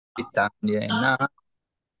Itanyena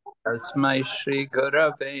Tasmai Shri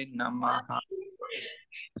Gurave Namaha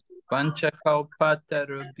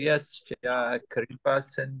Panchakalpatarubhyascha Kripa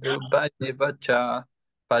Sindhu Bhajavacha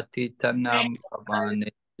Patitanam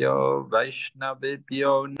Pavanebhyo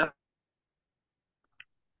Vaishnavibhyo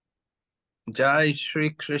Jai Shri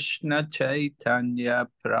Krishna Chaitanya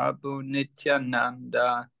Prabhu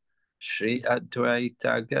Nityananda Shri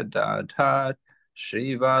Advaita Gadadhar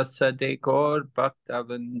Shri Vasade Gaur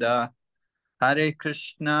Bhaktavinda Hare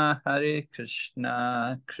Krishna,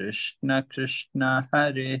 Krishna Krishna,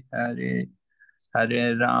 Hare Hare,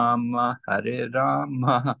 Hare Rama,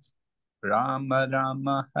 Rama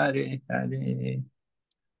Rama, Hare Hare.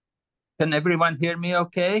 Can everyone hear me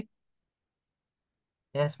okay?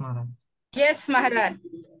 Yes, Maharaj. Yes, Maharaj.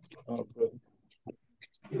 Oh, good.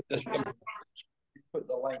 Just put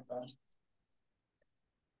the light on.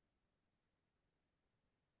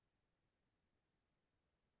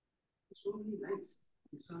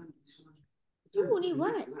 Only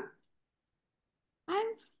what?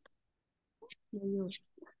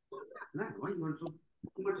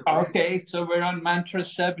 Okay, so we're on mantra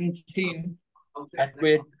 17, and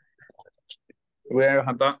we're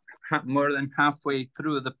about more than halfway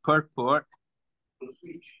through the purport,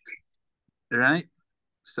 right?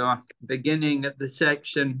 So beginning at the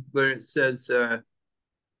section where it says, the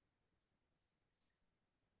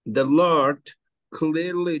Lord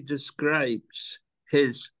clearly describes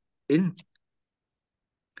his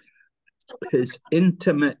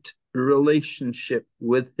intimate relationship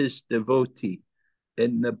with his devotee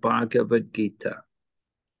in the Bhagavad Gita.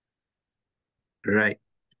 Right.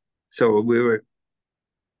 So we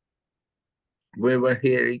were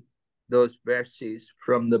hearing those verses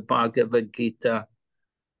from the Bhagavad Gita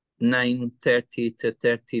 9:30 to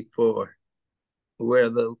 34, where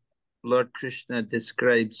the Lord Krishna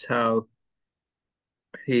describes how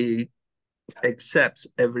he accepts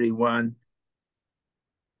everyone,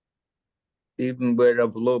 even we're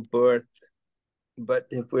of low birth, but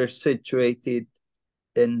if we're situated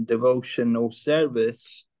in devotional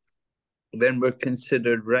service, then we're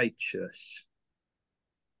considered righteous,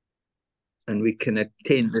 and we can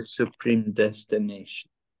attain the supreme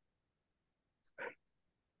destination.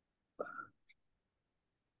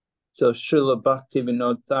 So Srila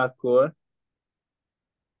Bhaktivinoda Thakur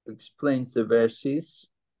explains the verses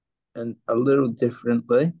and a little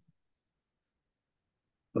differently.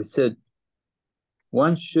 He said,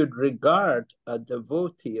 one should regard a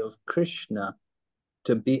devotee of Krishna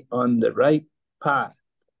to be on the right path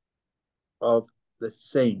of the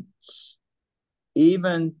saints,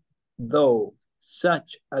 even though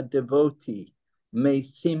such a devotee may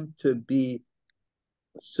seem to be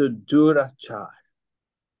sudurachar,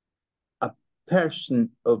 a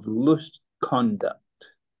person of loose conduct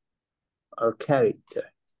or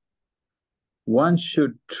character. One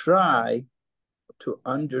should try to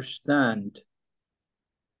understand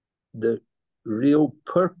the real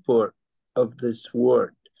purport of this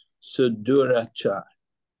word, sudurachar.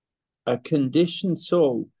 A conditioned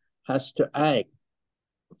soul has to act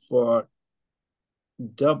for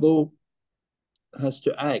double, has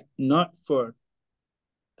to act not for,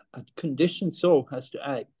 a conditioned soul has to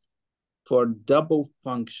act for double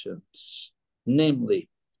functions, namely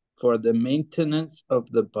for the maintenance of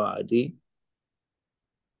the body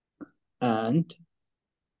and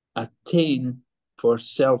attain for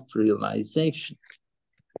self-realization.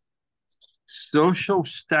 Social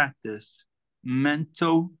status,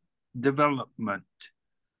 mental development,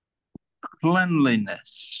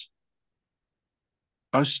 cleanliness,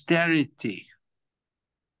 austerity,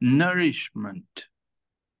 nourishment,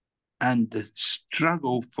 and the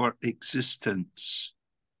struggle for existence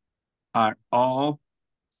are all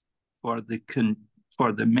for the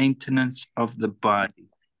maintenance of the body.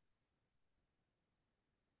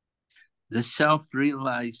 The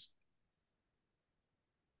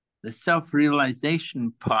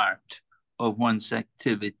self-realization part of one's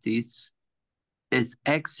activities is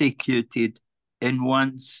executed in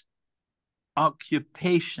one's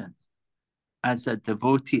occupation as a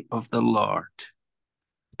devotee of the Lord,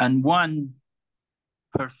 and one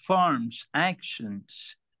performs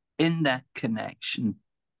actions in that connection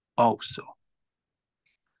also.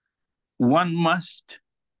 One must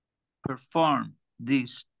perform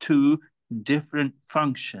these two different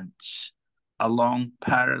functions along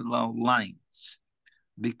parallel lines,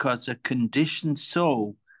 because a conditioned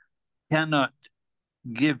soul cannot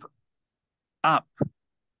give up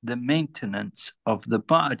the maintenance of the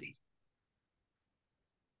body.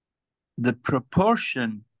 The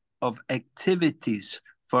proportion of activities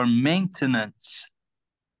for maintenance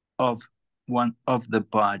of the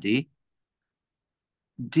body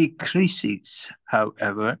decreases,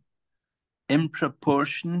 however, in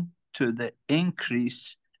proportion to the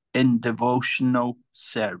increase in devotional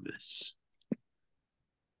service.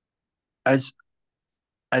 As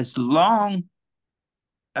long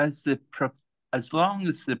as the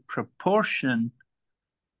proportion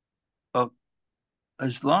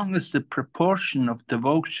of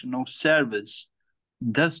devotional service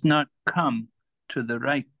does not come to the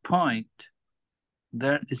right point,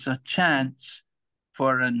 there is a chance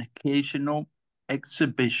for an occasional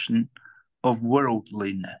exhibition of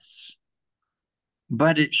worldliness.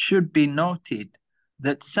 But it should be noted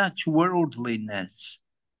that such worldliness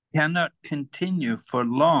cannot continue for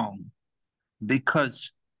long,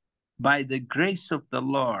 because by the grace of the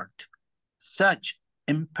Lord, such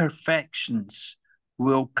imperfections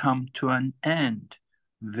will come to an end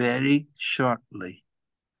very shortly.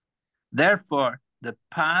 Therefore, the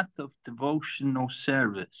path of devotional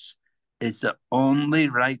service is the only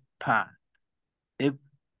right path.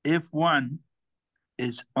 If one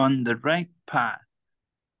is on the right path,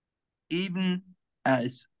 even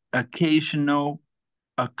as occasional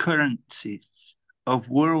occurrences of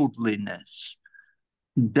worldliness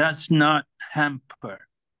does not hamper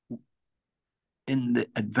in the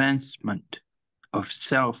advancement of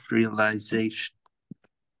self-realization.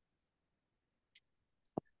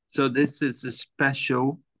 So this is a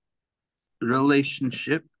special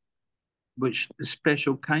relationship, which the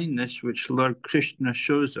special kindness which Lord Krishna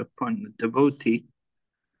shows upon the devotee,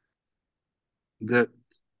 that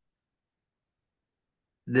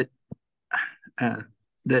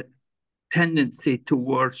tendency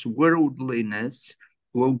towards worldliness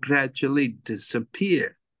will gradually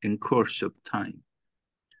disappear in course of time.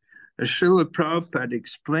 As Srila Prabhupada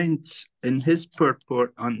explains in his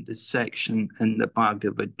purport on this section in the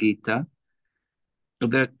Bhagavad Gita,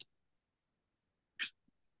 that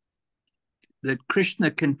Krishna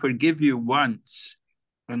can forgive you once,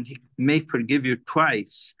 and he may forgive you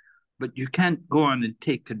twice, but you can't go on and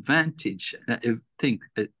take advantage. I think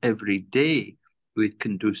that every day we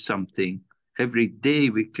can do something. Every day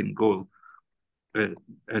we can go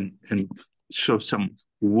and show some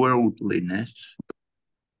worldliness.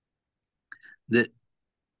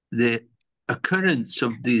 The occurrence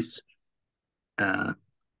of these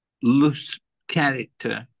loose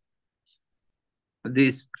character,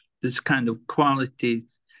 this kind of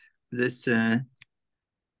qualities, this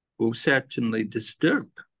will certainly disturb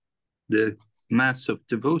the mass of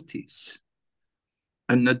devotees.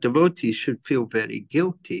 And the devotee should feel very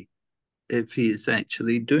guilty if he is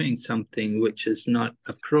actually doing something which is not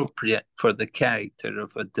appropriate for the character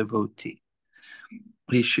of a devotee.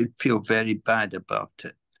 He should feel very bad about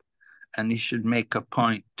it. And he should make a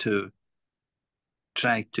point to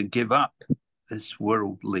try to give up this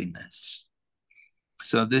worldliness.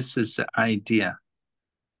 So this is the idea,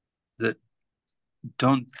 that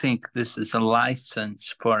don't think this is a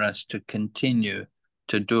license for us to continue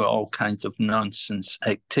to do all kinds of nonsense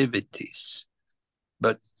activities.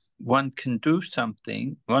 But one can do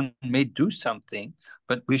something, one may do something,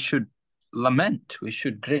 but we should lament, we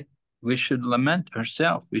should lament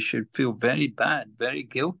ourselves, we should feel very bad, very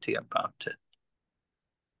guilty about it.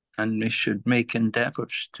 And we should make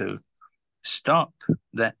endeavors to stop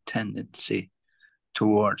that tendency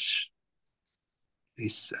towards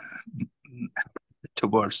these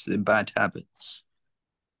towards the bad habits.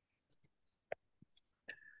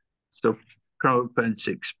 So Prabhupada's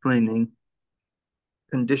explaining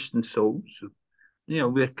conditioned souls.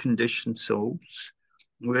 We're conditioned souls.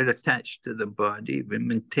 We're attached to the body. We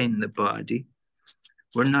maintain the body.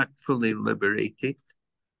 We're not fully liberated.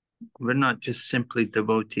 We're not just simply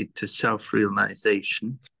devoted to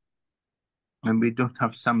self-realization. And we don't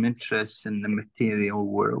have some interest in the material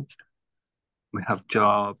world. We have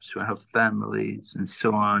jobs, we have families, and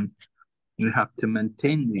so on. We have to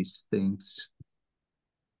maintain these things.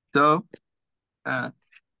 So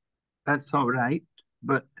that's all right,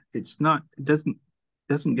 but it's not. It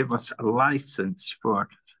doesn't give us a license for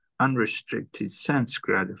unrestricted sense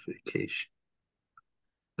gratification.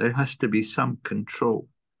 There has to be some control,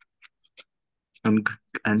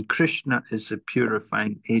 and Krishna is a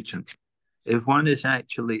purifying agent. If one is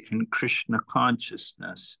actually in Krishna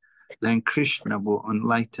consciousness, then Krishna will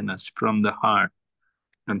enlighten us from the heart,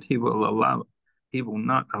 and he will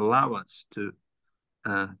not allow us to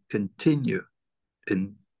continue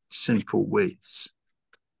in sinful ways,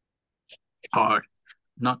 or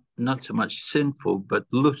not so much sinful, but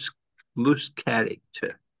loose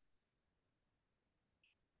character.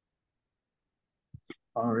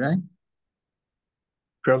 All right.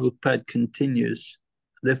 Prabhupada continues,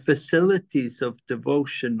 the facilities of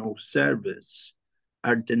devotional service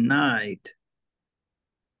are denied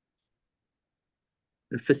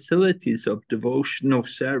the facilities of devotional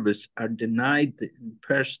service are denied the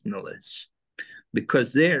impersonalists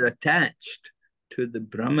because they are attached to the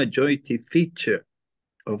Brahmajyoti feature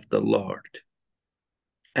of the Lord.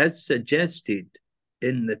 As suggested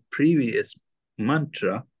in the previous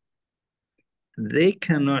mantra, they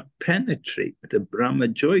cannot penetrate the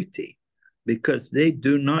Brahmajyoti because they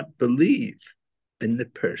do not believe in the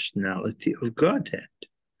personality of Godhead.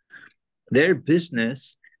 Their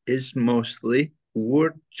business is mostly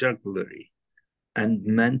word jugglery and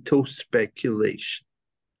mental speculation.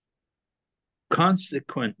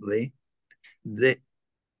 Consequently, the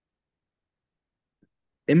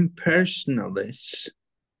impersonalists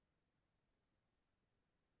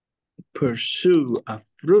pursue a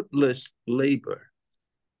fruitless labor,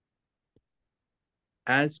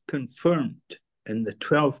 as confirmed in the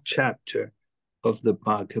 12th chapter of the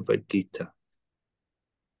Bhagavad Gita.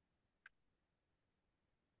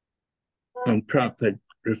 And Prabhupada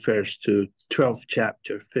refers to 12th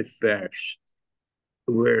chapter, 5th verse,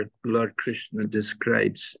 where Lord Krishna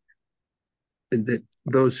describes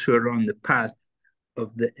those who are on the path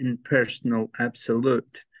of the impersonal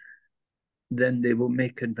absolute, then they will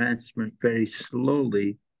make advancement very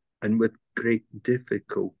slowly and with great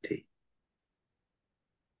difficulty.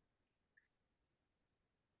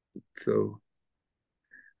 So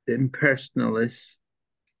the impersonalists,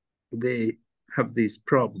 they have these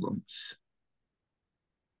problems,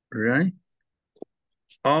 right?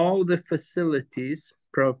 All the facilities,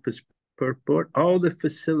 Prabhupada's purport, all the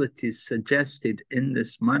facilities suggested in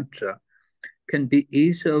this mantra can be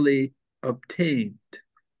easily obtained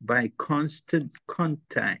by constant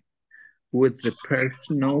contact with the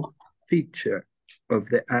personal feature of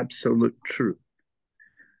the Absolute Truth.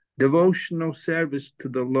 Devotional service to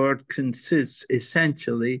the Lord consists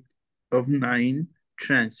essentially of 9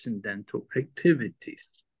 transcendental activities.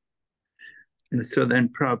 And so then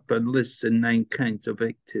Prabhupada lists the 9 kinds of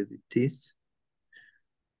activities.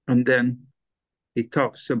 And then he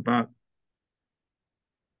talks about,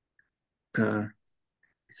 he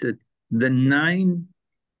said, the 9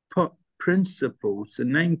 principles, the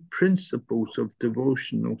 9 principles of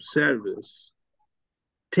devotional service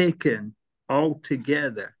taken all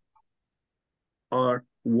together or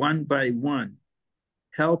one by one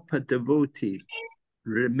help a devotee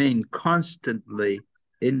remain constantly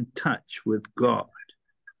in touch with God.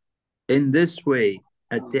 In this way,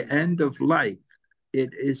 at the end of life,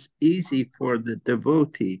 it is easy for the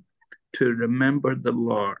devotee to remember the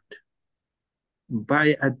Lord.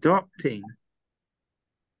 By adopting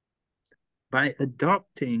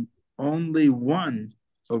only one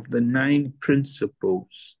of the 9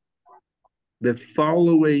 principles, the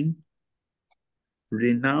following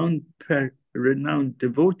renowned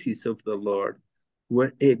devotees of the Lord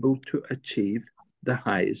were able to achieve the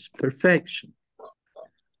highest perfection.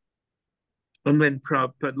 And then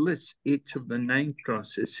Prabhupada lists each of the 9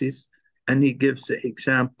 processes, and he gives the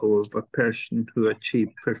example of a person who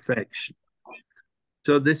achieved perfection.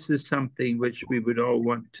 So this is something which we would all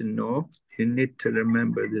want to know. You need to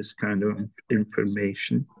remember this kind of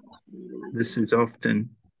information. This is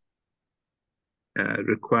often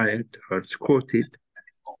required or it's quoted.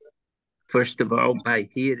 First of all, by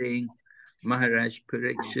hearing Maharaj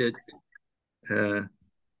Parikshit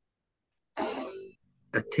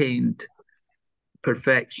attained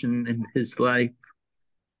perfection in his life,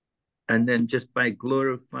 and then just by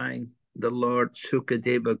glorifying the Lord,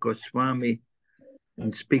 Sukadeva Goswami,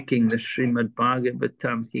 and speaking the Srimad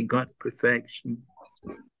Bhagavatam, he got perfection.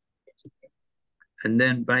 And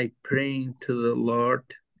then by praying to the Lord,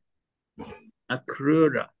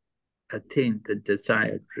 Akrura attained the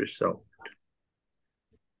desired result.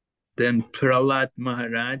 Then Prahlad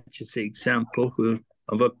Maharaj is the example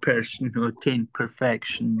of a person who attained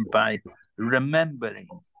perfection by remembering.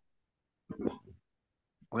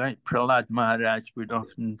 Right, Prahlad Maharaj would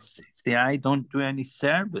often say, I don't do any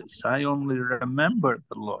service, I only remember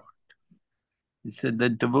the Lord. He said, the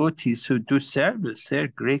devotees who do service, they're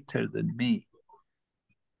greater than me.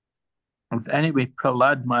 Anyway,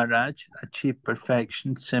 Prahlad Maharaj achieved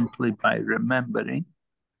perfection simply by remembering.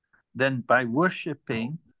 Then by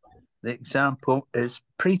worshipping, the example is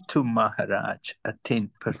Prithu Maharaj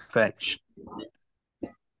attained perfection.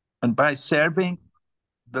 And by serving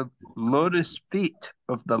the lotus feet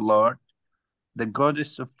of the Lord, the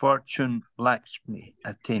goddess of fortune Lakshmi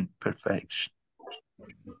attained perfection.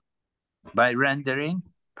 By rendering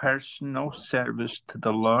personal service to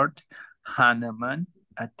the Lord, Hanuman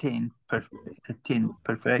attained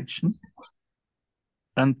perfection.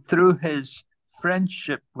 And through his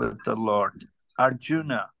friendship with the Lord,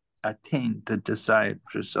 Arjuna attained the desired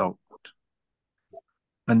result.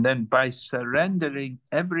 And then by surrendering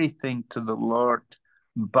everything to the Lord,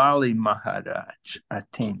 Bali Maharaj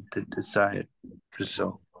attained the desired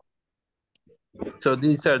result. So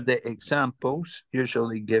these are the examples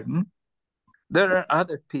usually given. There are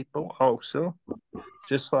other people also,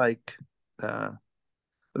 just like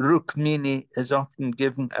Rukmini is often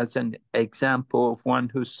given as an example of one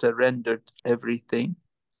who surrendered everything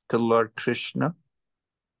to Lord Krishna.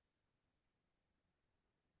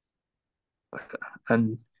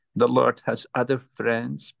 And the Lord has other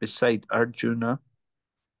friends beside Arjuna,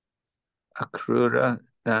 Akrura,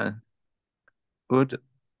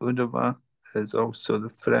 Uddhava is also the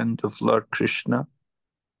friend of Lord Krishna.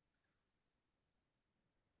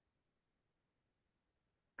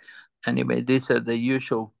 Anyway, these are the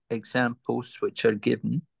usual examples which are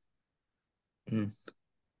given.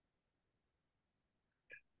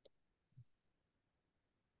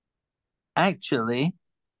 Actually,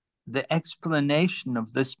 the explanation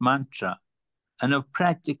of this mantra and of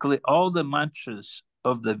practically all the mantras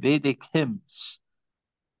of the Vedic hymns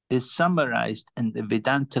is summarized in the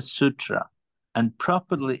Vedanta Sutra and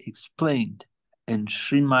properly explained in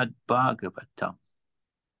Srimad Bhagavatam.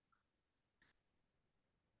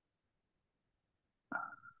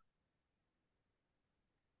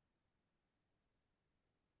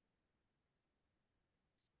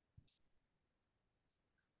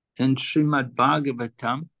 In Srimad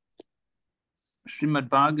Bhagavatam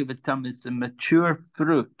is the mature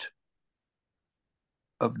fruit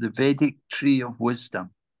of the Vedic tree of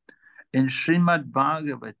wisdom. In Srimad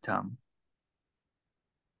Bhagavatam,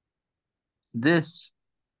 this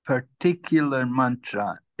particular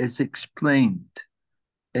mantra is explained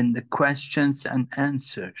in the questions and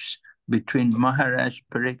answers between Maharaj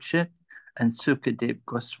Parikshit and Sukadev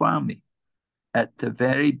Goswami at the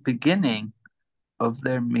very beginning of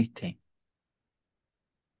their meeting.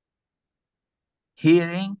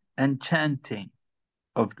 Hearing and chanting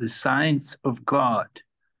of the signs of God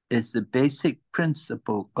is the basic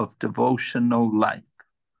principle of devotional life.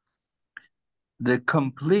 The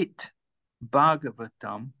complete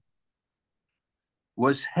Bhagavatam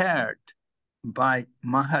was heard by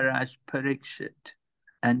Maharaj Parikshit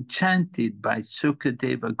and chanted by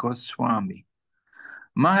Sukadeva Goswami.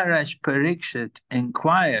 Maharaj Parikshit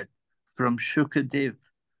inquired from Sukadev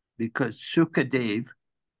because Sukadev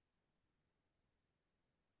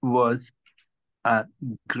was a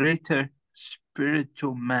greater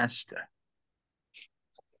spiritual master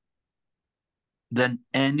than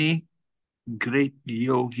any great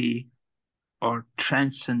yogi or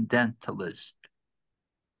transcendentalist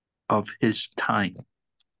of his time.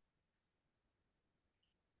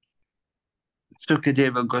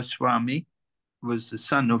 Sukadeva Goswami was the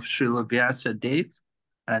son of Srila Vyasadeva,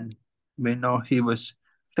 and we know he was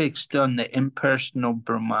fixed on the impersonal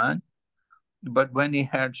Brahman. But when he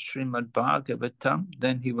heard Srimad Bhagavatam,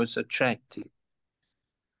 then he was attracted.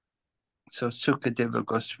 So Sukadeva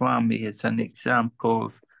Goswami is an example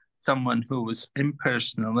of someone who was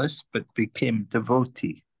impersonalist but became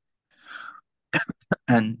devotee.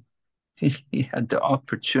 And he had the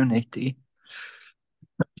opportunity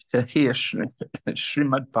to hear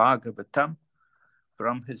Srimad Bhagavatam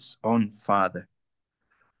from his own father.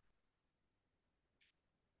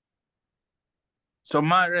 So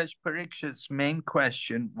Maharaj Parikshit's main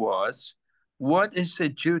question was, what is the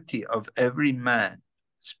duty of every man,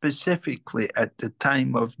 specifically at the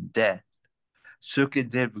time of death?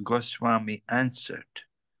 Sukadeva Goswami answered,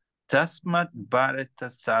 Tasmat Bharata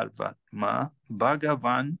Sarvatma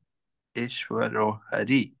Bhagavan Ishvaro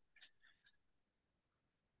Hari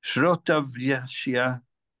Shrotavya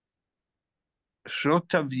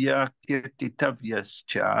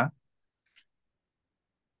Kirtitavyascha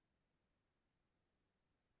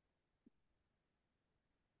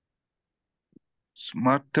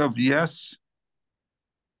Smartavyas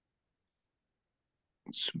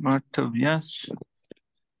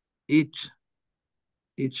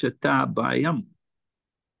Ichatabayam.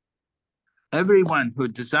 Everyone who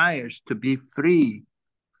desires to be free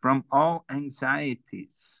from all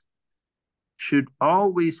anxieties should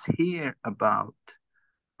always hear about,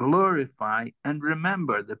 glorify, and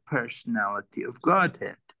remember the personality of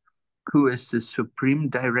Godhead, who is the supreme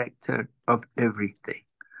director of everything,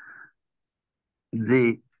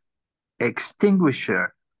 the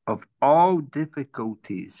extinguisher of all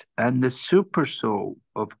difficulties and the supersoul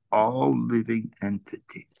of all living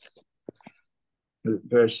entities. The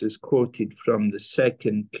verse is quoted from the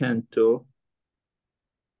second canto,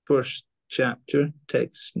 first chapter,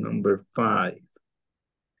 text number 5.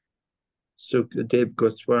 Sukadeva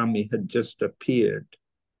Goswami had just appeared,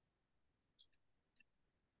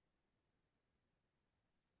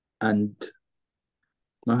 and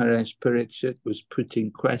Maharaj Parikshit was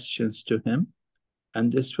putting questions to him,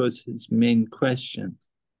 and this was his main question.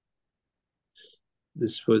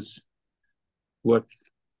 This was what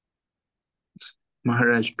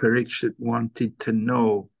Maharaj Parikshit wanted to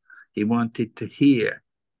know. He wanted to hear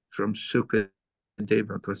from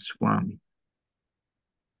Sukadeva Goswami.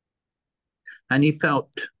 And he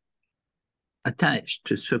felt attached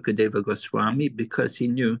to Sukadeva Goswami because he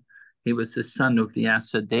knew he was the son of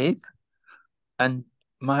Vyasadeva, and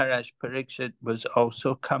Maharaj Parikshit was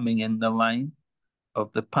also coming in the line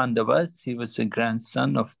of the Pandavas. He was the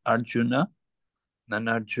grandson of Arjuna, and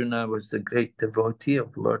Arjuna was the great devotee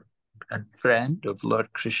of Lord and friend of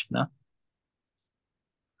Lord Krishna.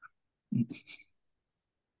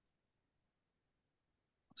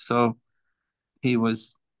 So he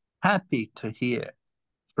was happy to hear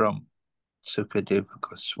from Sukadeva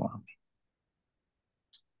Goswami.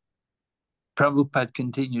 Prabhupada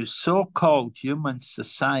continues, so-called human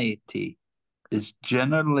society is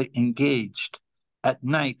generally engaged at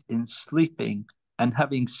night in sleeping and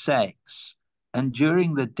having sex, and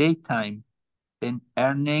during the daytime in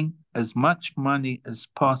earning as much money as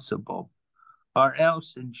possible, or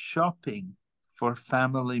else in shopping for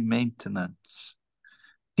family maintenance.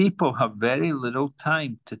 People have very little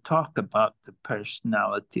time to talk about the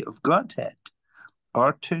personality of Godhead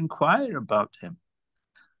or to inquire about him.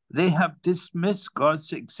 They have dismissed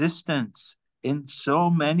God's existence in so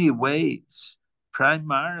many ways,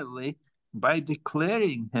 primarily by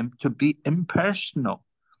declaring him to be impersonal,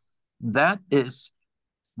 that is,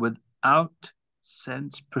 without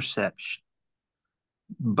sense perception.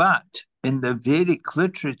 But in the Vedic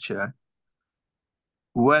literature,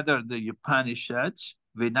 whether the Upanishads,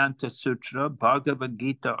 Vedanta Sutra, Bhagavad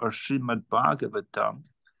Gita, or Srimad Bhagavatam,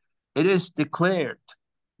 it is declared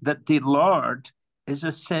that the Lord is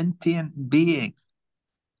a sentient being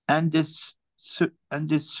and is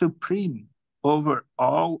supreme over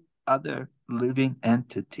all other living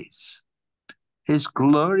entities. His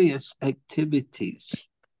glorious activities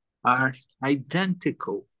are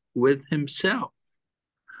identical with himself.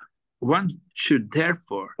 One should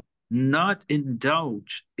therefore not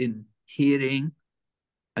indulge in hearing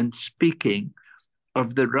and speaking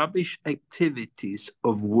of the rubbish activities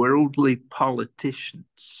of worldly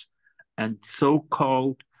politicians and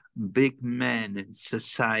so-called big men in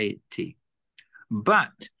society,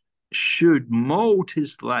 but should mold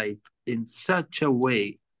his life in such a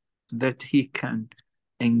way that he can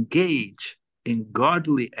engage in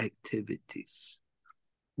godly activities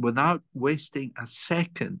without wasting a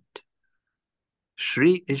second.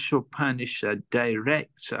 Sri Isopanishad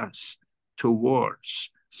directs us towards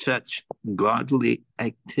such godly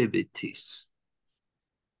activities.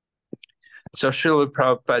 So Srila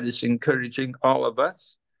Prabhupada is encouraging all of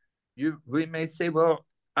us. We may say, well,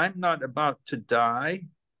 I'm not about to die,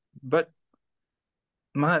 but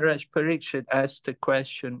Maharaj Parikshit asked a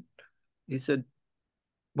question. He said,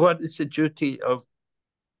 what is the duty of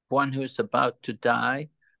one who is about to die?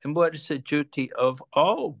 And what is the duty of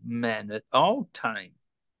all men at all times?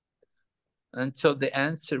 And so the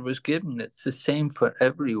answer was given. It's the same for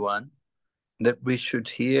everyone, that we should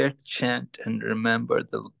hear, chant, and remember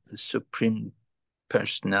the Supreme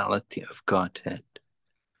Personality of Godhead.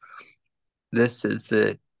 This is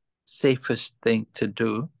the safest thing to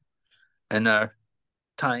do in our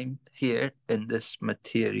time here in this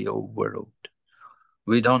material world.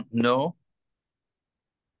 We don't know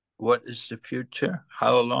what is the future,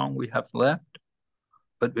 how long we have left,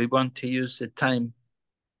 but we want to use the time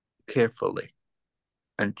carefully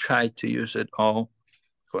and try to use it all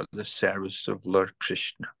for the service of Lord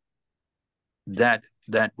Krishna. That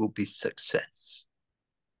will be success.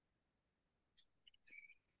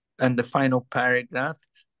 And the final paragraph,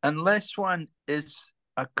 unless one is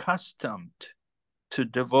accustomed to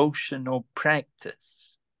devotional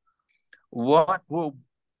practice, what will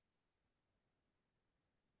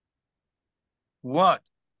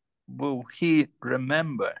he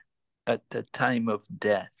remember at the time of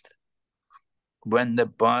death, when the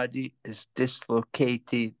body is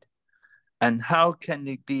dislocated, and how can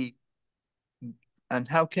he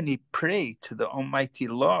pray to the Almighty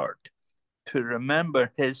Lord to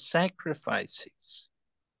remember his sacrifices?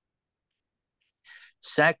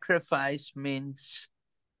 Sacrifice means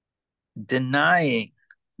denying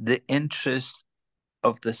the interest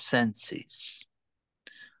of the senses.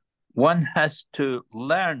 One has to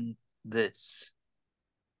learn this.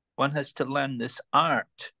 One has to learn this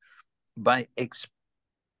art by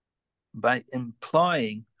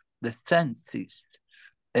employing the senses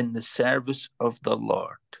in the service of the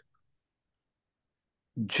Lord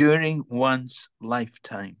during one's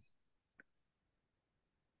lifetime.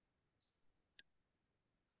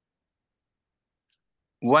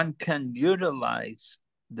 one can utilize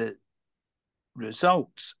the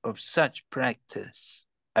results of such practice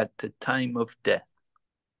at the time of death?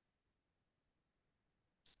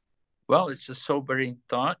 Well, it's a sobering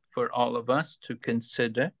thought for all of us to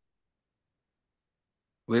consider.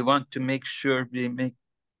 We want to make sure we make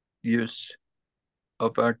use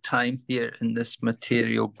of our time here in this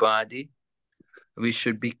material body. We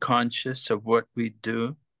should be conscious of what we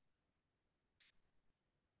do,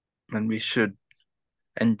 and we should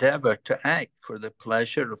endeavor to act for the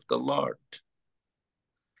pleasure of the Lord.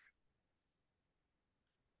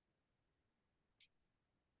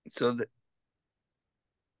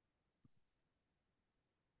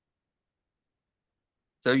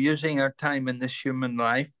 So using our time in this human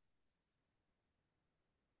life,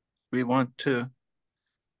 we want to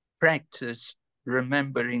practice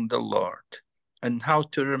remembering the Lord. And how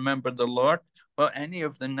to remember the Lord? Well, any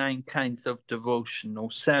of the 9 kinds of devotional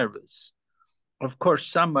service. Of course,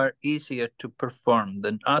 some are easier to perform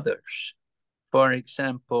than others. For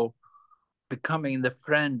example, becoming the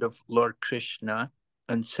friend of Lord Krishna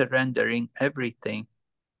and surrendering everything.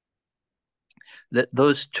 That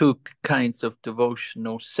those 2 kinds of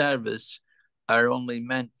devotional service are only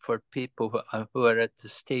meant for people who are at the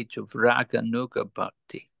stage of Raganuga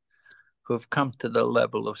Bhakti, who have come to the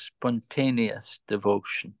level of spontaneous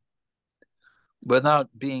devotion. Without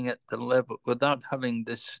being at the level, without having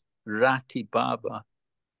this Rati Bhava,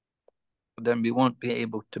 then we won't be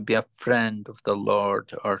able to be a friend of the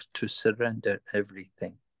Lord or to surrender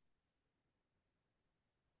everything.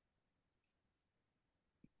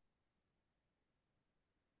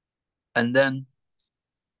 And then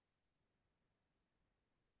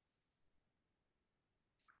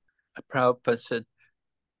Prabhupada said,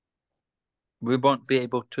 we won't be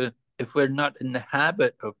able to, if we're not in the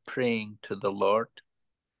habit of praying to the Lord,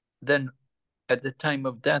 then at the time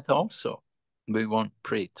of death also, we won't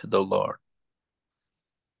pray to the Lord.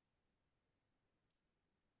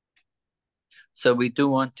 So we do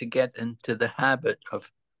want to get into the habit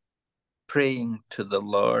of praying to the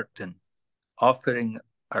Lord and offering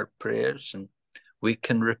our prayers, and we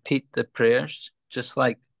can repeat the prayers, just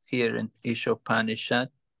like here in Isopanishad,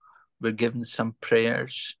 we're given some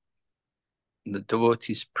prayers. The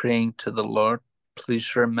devotees praying to the Lord,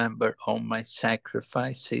 please remember all my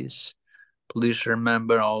sacrifices. Please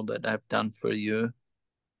remember all that I've done for you.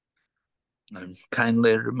 And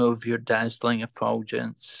kindly remove your dazzling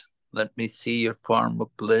effulgence. Let me see your form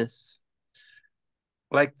of bliss.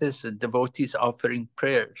 Like this, the devotees offering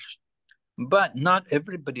prayers. But not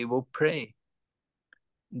everybody will pray.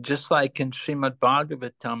 Just like in Srimad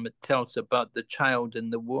Bhagavatam, it tells about the child in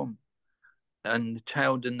the womb. And the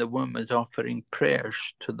child in the womb is offering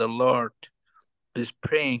prayers to the Lord, is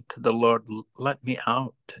praying to the Lord, let me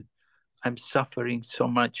out. I'm suffering so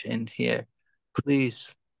much in here.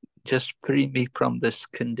 Please, just free me from this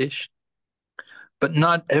condition. But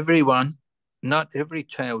not everyone, not every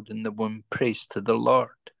child in the womb prays to the Lord.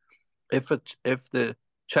 If the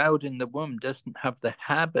child in the womb doesn't have the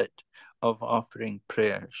habit of offering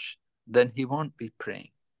prayers, then he won't be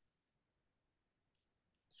praying.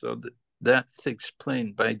 So that's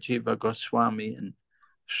explained by Jiva Goswami in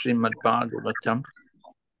Srimad Bhagavatam,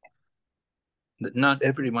 that not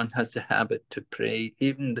everyone has the habit to pray.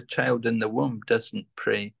 Even the child in the womb doesn't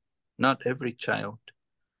pray. Not every child.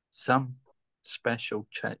 Some special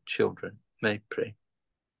children may pray.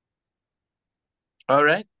 All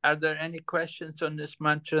right. Are there any questions on this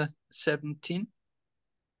mantra 17?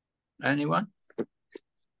 Anyone?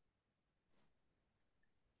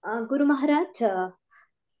 Guru Maharaj,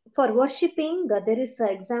 for worshipping, there is an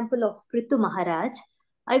example of Prithu Maharaj.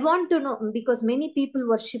 I want to know, because many people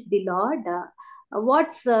worship the Lord,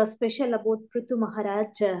 what's special about Prithu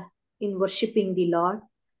Maharaj in worshipping the Lord?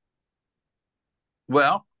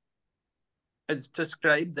 Well, it's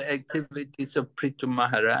described the activities of Prithu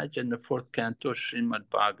Maharaj in the 4th canto Srimad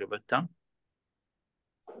Bhagavatam.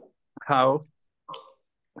 How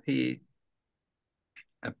he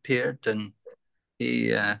appeared and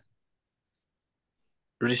he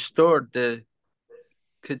restored the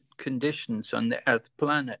conditions on the earth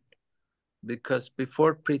planet. Because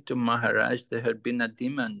before Prithu Maharaj, there had been a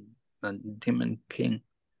demon king.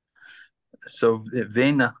 So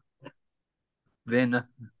Vena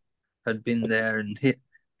had been there, and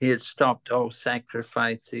he had stopped all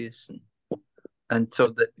sacrifices. And so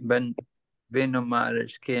that when Vena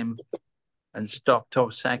Maharaj came and stopped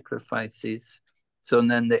all sacrifices, so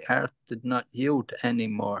then the earth did not yield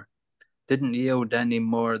anymore. Didn't yield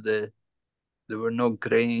anymore. There were no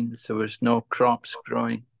grains, there was no crops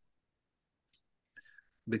growing,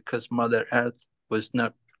 because Mother Earth was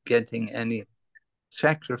not getting any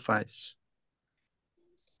sacrifice.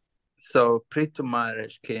 So Prithu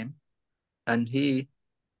Maharaj came and he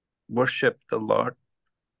worshipped the Lord,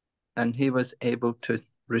 and he was able to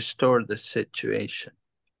restore the situation.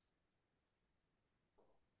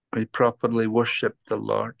 He properly worshipped the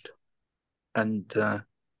Lord, and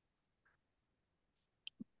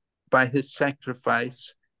by his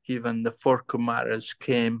sacrifice, even the four Kumaras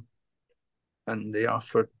came and they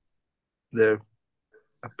offered their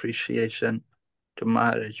appreciation to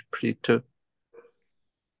Maharaj Prithu.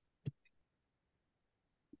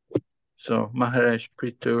 So Maharaj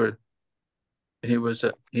Prithu,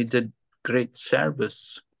 he did great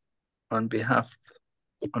service on behalf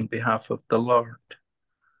of the Lord.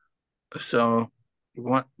 So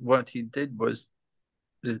what he did was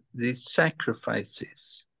these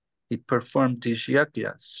sacrifices. He performed these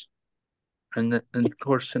yagyas. And of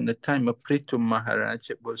course, in the time of Prithu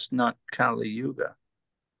Maharaj, it was not Kali Yuga.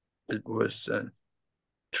 It was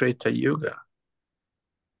Treta Yuga.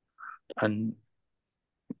 And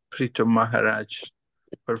Prithu Maharaj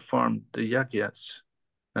performed the yagyas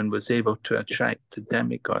and was able to attract the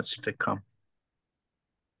demigods to come.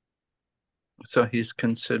 So he's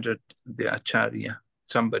considered the Acharya,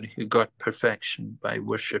 somebody who got perfection by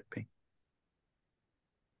worshipping.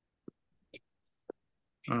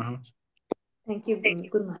 Thank you,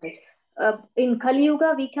 Guru Maharaj. In Kali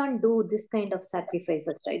Yuga, we can't do this kind of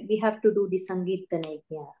sacrifices, right? We have to do the Sankirtana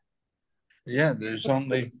yajna. Yeah, there's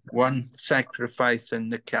only one sacrifice in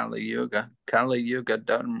the Kali Yuga. Kali Yuga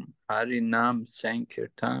Dharma, Harinam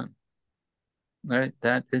Sankirtan. Right?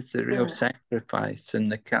 That is the real sacrifice in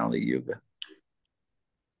the Kali Yuga.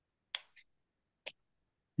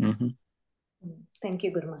 Thank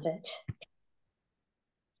you, Guru Maharaj.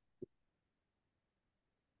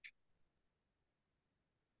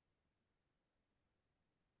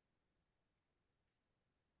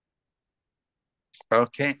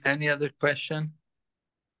 Okay, any other question?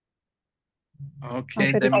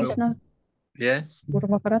 Okay, Hare then Krishna. Yes? Guru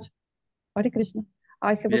Maharaj. Hare Krishna.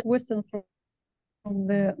 I have a question from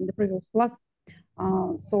the previous class.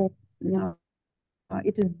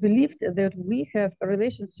 It is believed that we have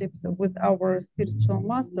relationships with our spiritual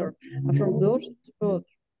master from birth to birth.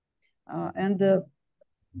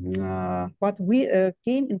 But we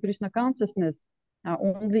came in Krishna consciousness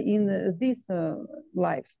only in this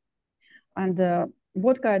life. And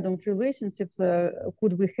what kind of relationships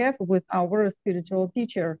could we have with our spiritual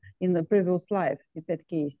teacher in the previous life in that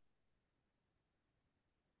case?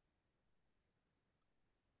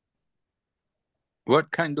 What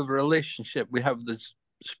kind of relationship we have with the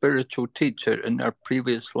spiritual teacher in our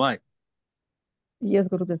previous life? Yes,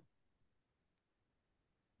 Gurudev.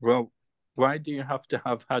 Well, why do you have to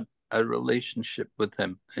have had a relationship with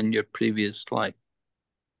him in your previous life?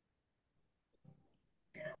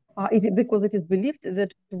 Is it because it is believed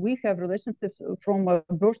that we have relationships from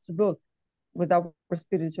birth to birth with our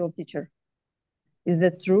spiritual teacher? Is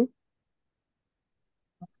that true?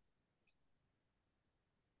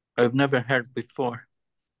 I've never heard before.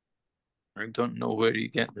 I don't know where you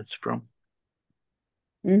get this from.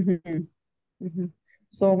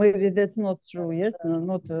 So maybe that's not true, yes?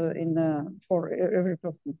 Not for every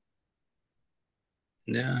person.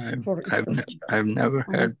 Yeah, I've never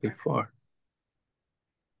heard before.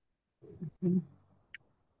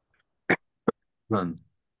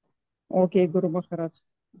 Okay, Guru Maharaj.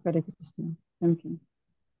 Hare Krishna. Thank you.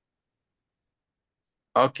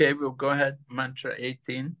 Okay, we'll go ahead. Mantra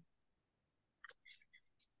 18.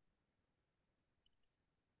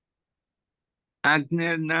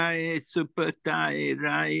 Agnirnaye supataye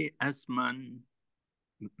rai asman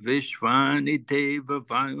Vishwani deva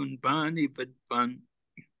vayunvani vidvan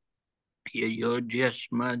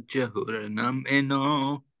Yayojyashma jahuranam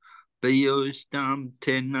eno Vayostam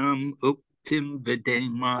tenam uktim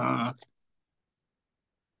videma.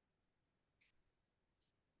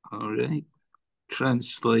 All right.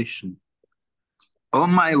 Translation. O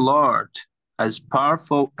my Lord, as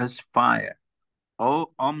powerful as fire,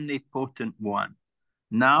 O omnipotent one,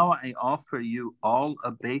 now I offer you all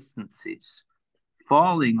obeisances,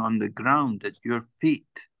 falling on the ground at your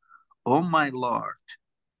feet. O my Lord,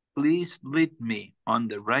 please lead me on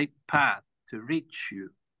the right path to reach you.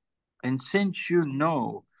 And since you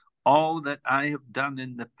know all that I have done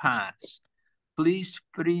in the past, please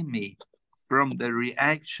free me from the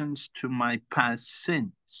reactions to my past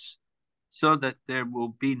sins, so that there will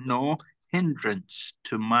be no hindrance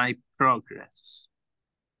to my progress.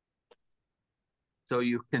 So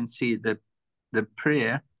you can see the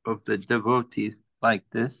prayer of the devotees like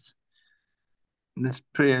this. This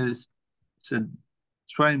prayer is said,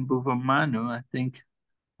 Swayambhuva Manu, I think,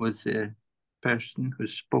 was a person who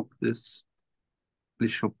spoke this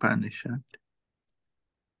Isopanishad.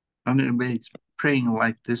 Anybody's praying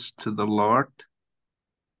like this to the Lord,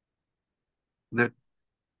 that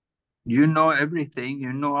you know everything,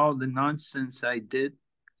 you know all the nonsense I did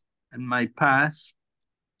in my past,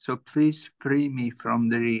 so please free me from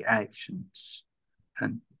the reactions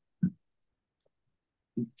and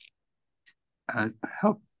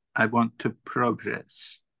help. I want to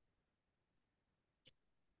progress.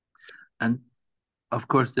 And of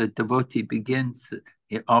course, the devotee begins,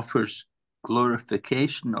 he offers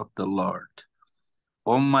glorification of the Lord.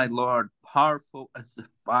 O my Lord, powerful as the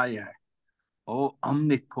fire, O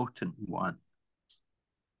omnipotent one,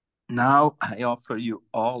 now I offer you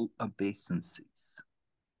all obeisances,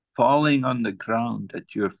 falling on the ground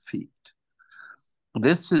at your feet.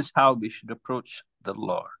 This is how we should approach the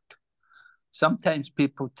Lord. Sometimes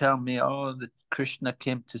people tell me, oh, that Krishna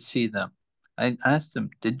came to see them. I ask them,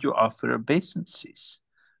 did you offer obeisances?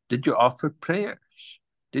 Did you offer prayers?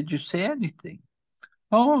 Did you say anything?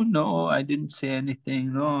 Oh, no, I didn't say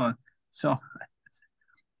anything. No. So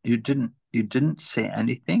you didn't say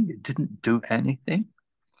anything? You didn't do anything?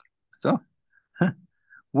 So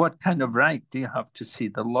what kind of right do you have to see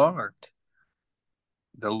the Lord?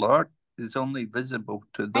 The Lord is only visible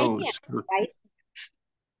to those who...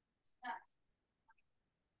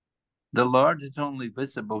 The Lord is only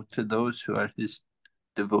visible to those who are his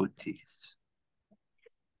devotees.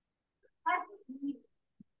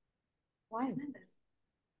 Why?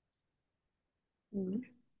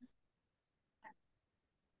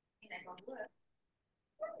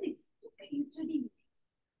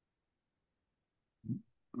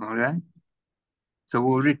 All right. So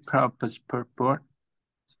we'll read Prabhupada's purport.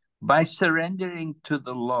 By surrendering to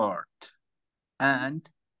the Lord and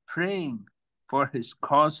praying for his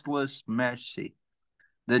causeless mercy,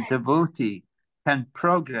 the devotee can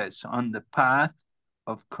progress on the path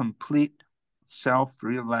of complete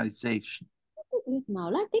self-realization. Now,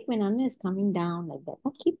 I think when Anna is coming down like that,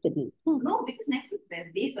 I'll keep the date. No, because next week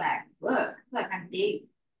there's days where I have to work, so I can't take.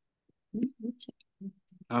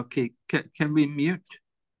 Okay, can we mute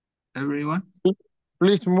everyone?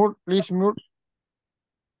 Please mute, please mute.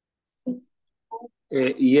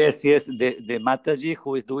 Yes, the Mataji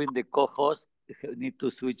who is doing the co-host need to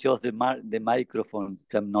switch off the microphone.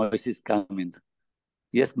 Some noise is coming.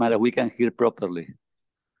 Yes, Mara, we can hear properly.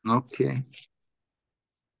 Okay.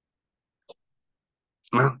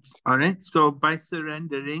 Well, all right, so by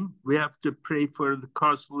surrendering, we have to pray for the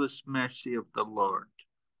causeless mercy of the Lord.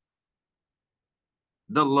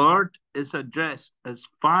 The Lord is addressed as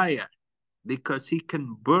fire because he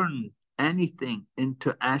can burn anything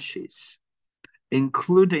into ashes,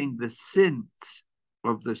 including the sins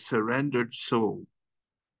of the surrendered soul.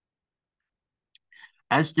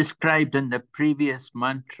 As described in the previous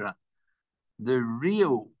mantra, the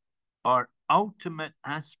real or ultimate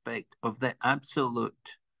aspect of the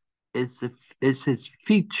Absolute is his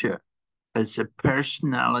feature as the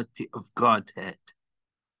personality of Godhead,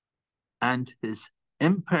 and his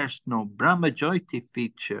impersonal Brahmajyoti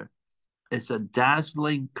feature is a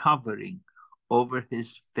dazzling covering over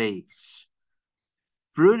his face.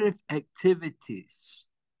 Fruitive activities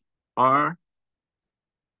are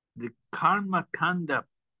the karma kanda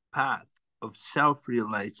path of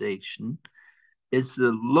self-realization is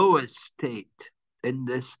the lowest state in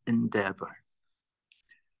this endeavor.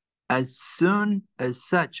 As soon as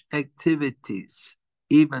such activities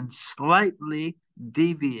even slightly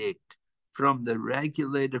deviate from the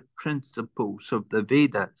regulative principles of the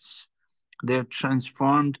Vedas, they're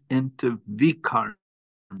transformed into vikarma,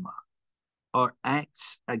 or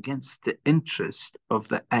acts against the interest of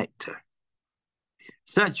the actor.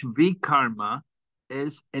 Such vikarma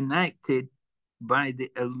is enacted by the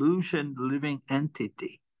illusion living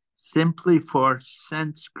entity simply for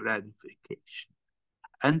sense gratification.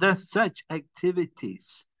 And thus such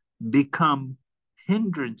activities become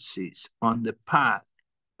hindrances on the path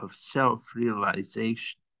of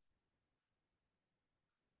self-realization.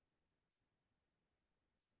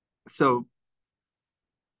 So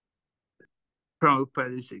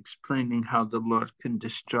Prabhupada is explaining how the Lord can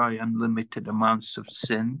destroy unlimited amounts of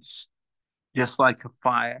sins, just like a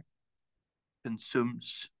fire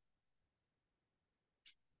consumes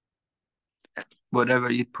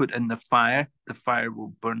whatever you put in the fire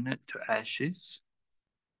will burn it to ashes.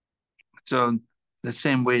 So the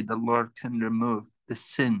same way the Lord can remove the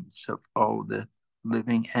sins of all the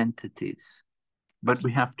living entities. But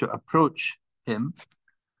we have to approach him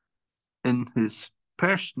in his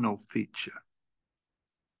personal feature.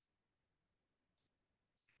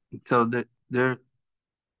 So that there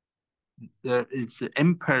is the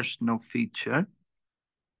impersonal feature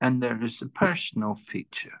and there is the personal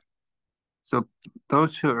feature. So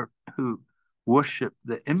those who worship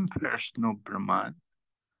the impersonal Brahman,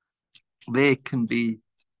 they can be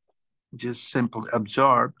just simply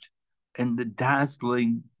absorbed in the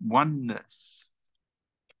dazzling oneness,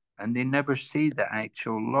 and they never see the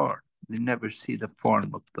actual Lord. They never see the form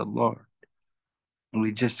of the Lord.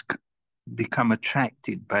 We just become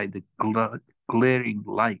attracted by the glaring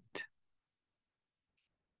light.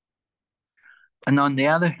 And on the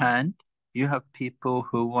other hand, you have people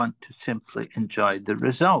who want to simply enjoy the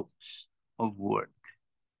results of work.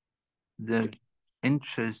 Their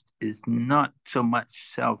interest is not so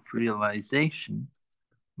much self-realization,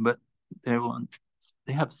 but they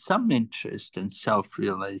have some interest in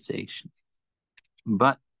self-realization,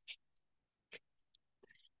 but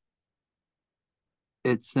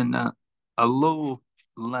it's in a low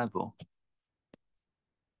level.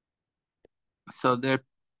 So their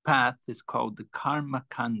path is called the Karma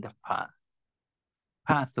Kanda path,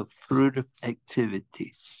 path of fruitive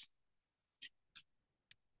activities.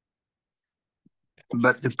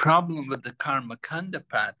 But the problem with the Karma Kanda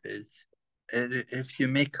path is, if you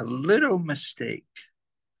make a little mistake,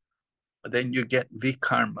 then you get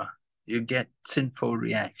vikarma, you get sinful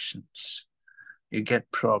reactions, you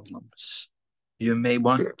get problems. You may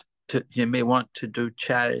want to do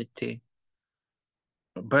charity,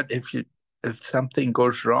 but if something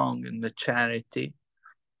goes wrong in the charity,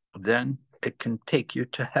 then it can take you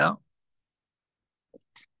to hell.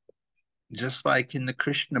 Just like in the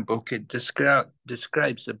Krishna book, it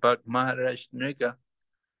describes about Maharaj Nriga,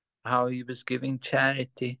 how he was giving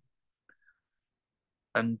charity,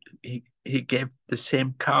 and he gave the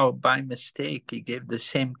same cow by mistake. He gave the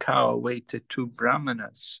same cow away to two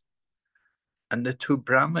brahmanas. And the two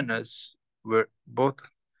brahmanas were both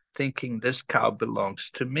thinking, this cow belongs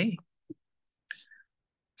to me.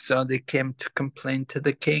 So they came to complain to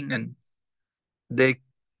the king, and the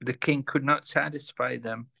king could not satisfy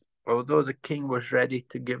them. Although the king was ready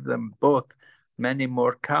to give them both many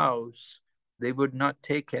more cows, they would not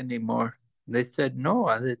take any more. They said,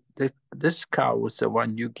 no, this cow was the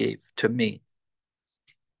one you gave to me.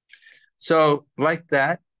 So like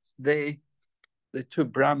that, the two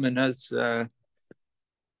brahmanas,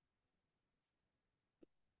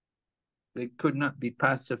 they could not be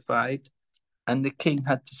pacified, and the king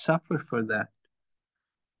had to suffer for that.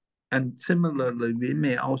 And similarly, we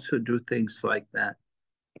may also do things like that.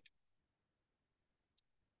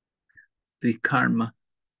 The karma,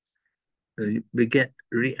 we get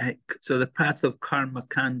react. So the path of karma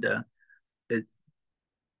kanda, it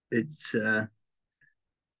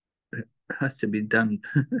has to be done.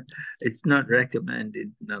 It's not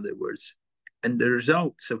recommended, in other words. And the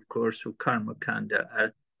results, of course, of karma kanda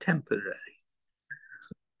are temporary.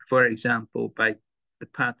 For example, by the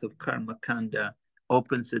path of karma kanda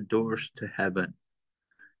opens the doors to heaven.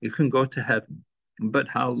 You can go to heaven, but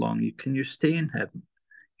how long can you stay in heaven?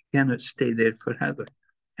 You cannot stay there forever.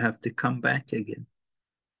 You have to come back again.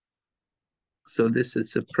 So this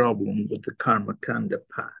is a problem with the karma kanda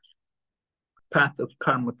path. Path of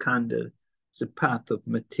karma kanda is a path of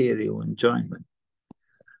material enjoyment.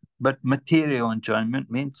 But material enjoyment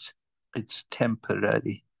means it's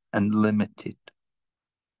temporary and limited.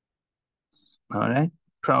 All right?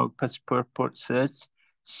 Prabhupada's purport says,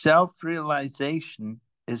 self-realization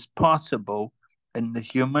is possible in the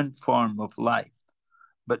human form of life,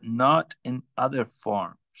 but not in other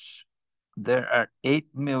forms. There are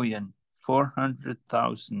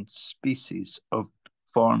 8,400,000 species of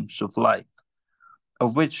forms of life,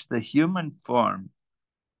 of which the human form,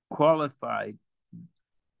 qualified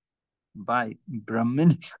by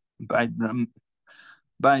Brahminical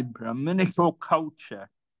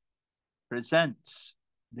culture, presents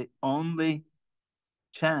the only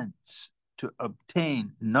chance to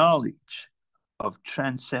obtain knowledge of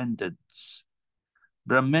transcendence.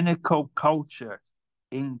 Brahminical culture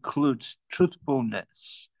includes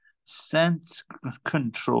truthfulness, sense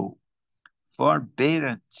control,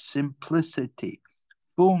 forbearance, simplicity,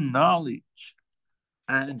 full knowledge,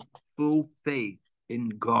 and full faith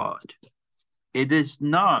in God. It is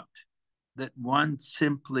not that one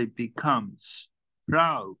simply becomes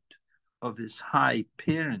proud of his high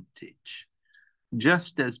parentage,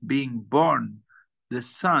 just as being born the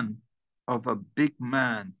son of a big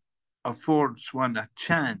man affords one a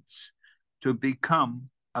chance to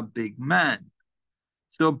become a big man.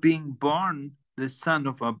 So being born the son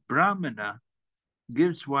of a brahmana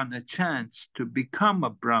gives one a chance to become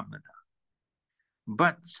a brahmana.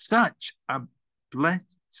 But such a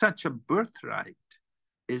birthright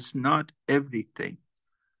is not everything,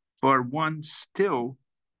 for one still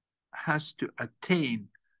has to attain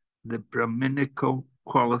the Brahminical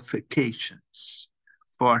qualifications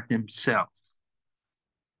for himself.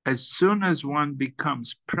 As soon as one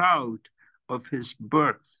becomes proud of his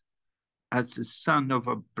birth as the son of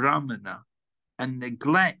a Brahmana and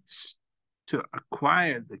neglects to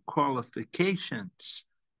acquire the qualifications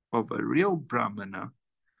of a real Brahmana,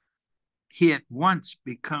 he at once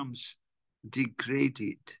becomes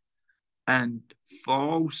degraded and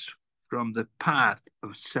falls from the path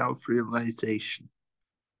of self-realization.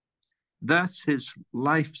 Thus, his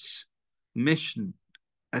life's mission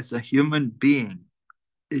as a human being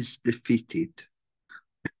is defeated.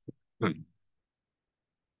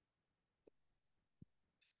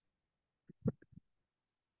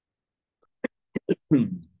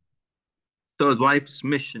 So life's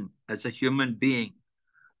mission as a human being,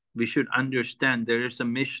 we should understand there is a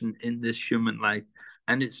mission in this human life,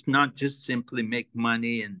 and it's not just simply make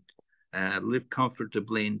money and live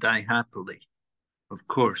comfortably and die happily. Of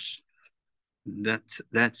course,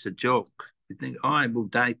 that's a joke. You think, oh, I will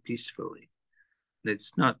die peacefully.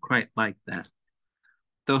 It's not quite like that.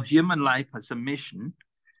 So human life has a mission,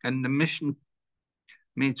 and the mission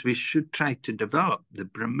means we should try to develop the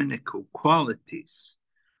Brahminical qualities.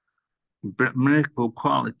 Brahminical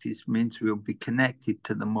qualities means we'll be connected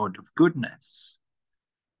to the mode of goodness.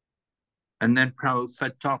 And then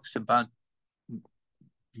Prabhupada talks about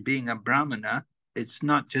being a Brahmana. It's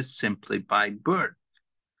not just simply by birth.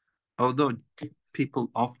 Although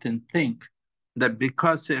people often think that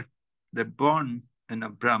because they're born in a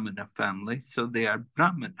Brahmana family, so they are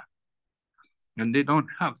Brahmana. And they don't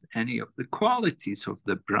have any of the qualities of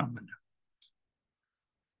the Brahmana.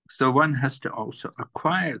 So one has to also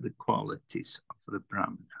acquire the qualities of the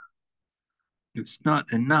Brahmana. It's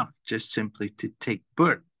not enough just simply to take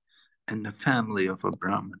birth in the family of a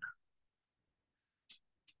Brahmana.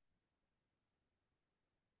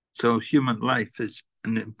 So human life is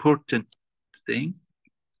an important thing,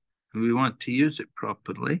 and we want to use it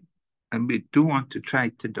properly, and we do want to try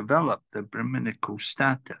to develop the Brahminical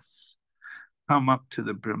status, come up to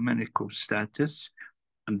the Brahminical status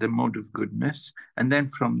and the mode of goodness, and then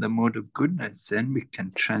from the mode of goodness, then we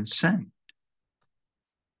can transcend.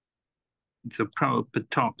 So Prabhupada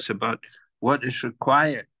talks about what is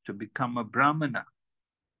required to become a Brahmana,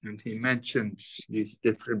 and he mentions these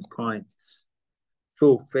different points: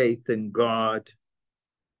 full faith in God,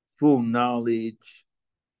 full knowledge,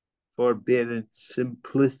 forbearance,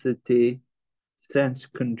 simplicity, sense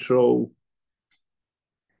control.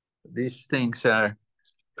 These things are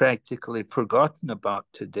practically forgotten about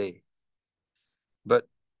today. But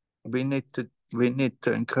we need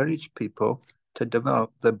to encourage people to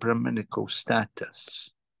develop the Brahminical status.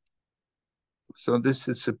 So this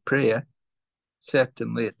is a prayer.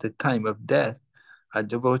 Certainly at the time of death, a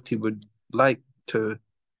devotee would like to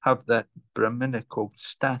have that Brahminical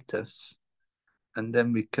status, and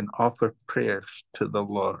then we can offer prayers to the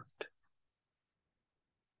Lord.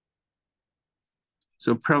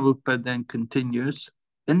 So Prabhupada then continues,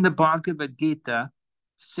 in the Bhagavad Gita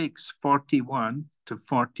 6:41 to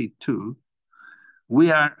 42,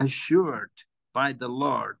 we are assured by the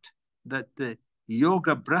Lord that the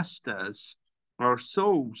yoga brastas, or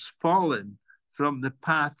souls fallen from the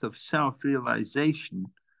path of self-realization,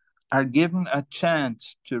 are given a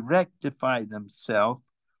chance to rectify themselves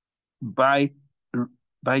by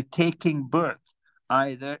taking birth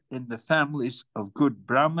either in the families of good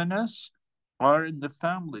brahmanas or in the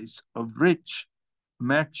families of rich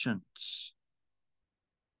merchants.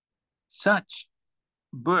 Such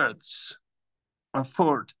births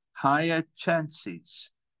afford higher chances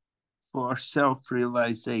for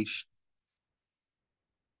self-realization.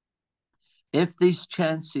 If these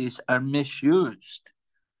chances are misused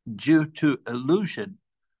due to illusion,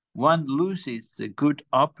 one loses the good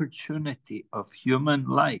opportunity of human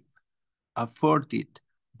life afforded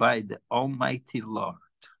by the Almighty Lord.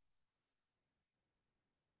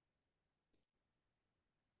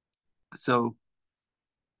 So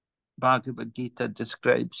Bhagavad Gita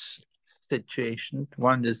describes situation.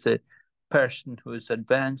 One is a person who is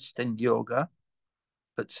advanced in yoga,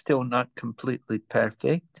 but still not completely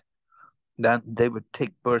perfect. That they would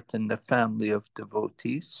take birth in the family of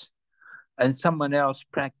devotees. And someone else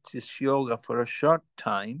practiced yoga for a short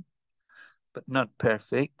time, but not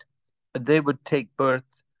perfect. They would take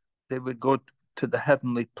birth, they would go to the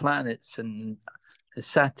heavenly planets and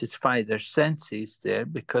satisfy their senses there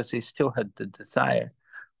because they still had the desire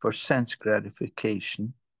for sense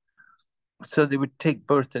gratification. So they would take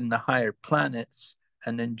birth in the higher planets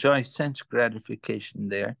and enjoy sense gratification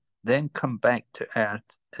there, then come back to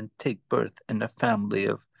earth and take birth in a family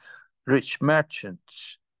of rich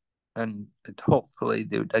merchants. And hopefully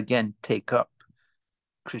they would again take up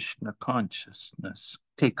Krishna consciousness,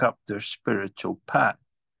 take up their spiritual path.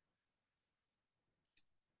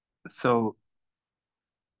 So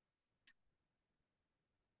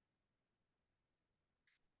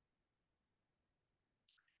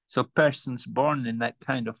persons born in that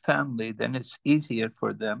kind of family, then it's easier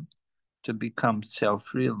for them to become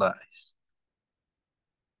self-realized.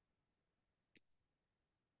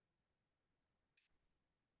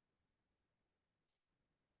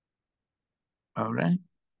 All right.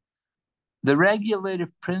 The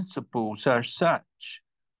regulative principles are such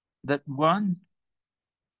that one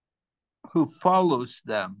who follows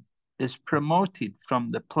them is promoted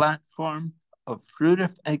from the platform of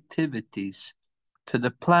fruitive activities to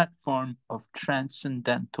the platform of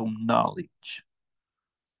transcendental knowledge.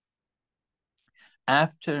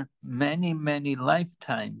 After many, many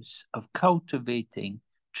lifetimes of cultivating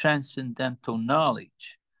transcendental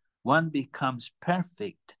knowledge, one becomes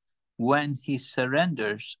perfect when he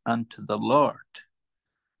surrenders unto the Lord.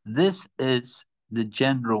 This is the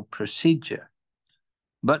general procedure.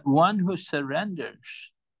 But one who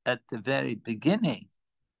surrenders at the very beginning,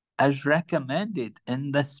 as recommended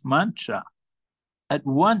in this mantra, at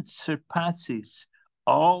once surpasses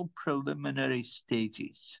all preliminary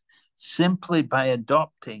stages simply by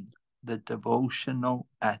adopting the devotional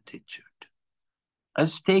attitude.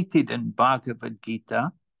 As stated in Bhagavad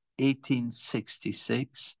Gita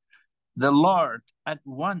 1866, the Lord at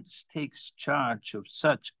once takes charge of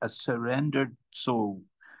such a surrendered soul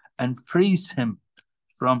and frees him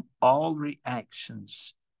from all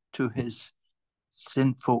reactions to his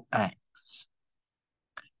sinful acts.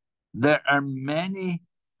 There are many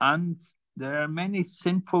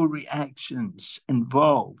sinful reactions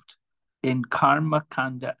involved in karma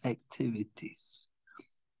kanda activities,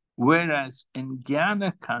 whereas in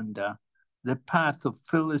jnana kanda, the path of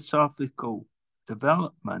philosophical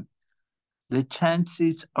development, the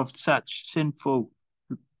chances of such sinful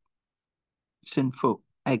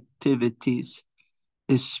activities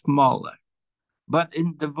is smaller. But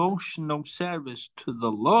in devotional service to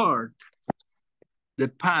the Lord, the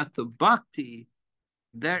path of bhakti,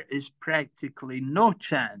 there is practically no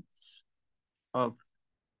chance of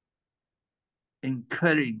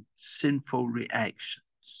incurring sinful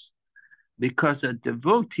reactions, because a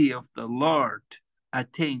devotee of the Lord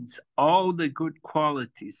attains all the good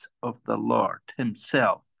qualities of the Lord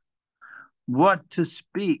himself. What to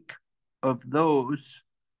speak of those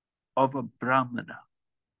of a Brahmana?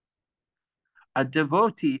 A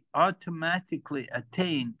devotee automatically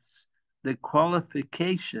attains the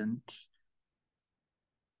qualifications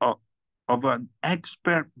of an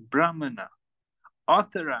expert Brahmana,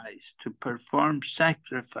 authorized to perform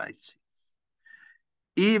sacrifices,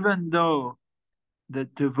 even though the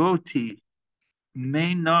devotee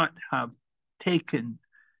may not have taken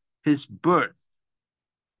his birth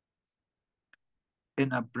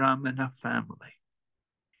in a Brahmana family.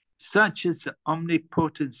 Such is the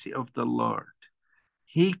omnipotency of the Lord.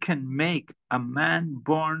 He can make a man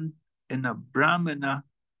born in a Brahmana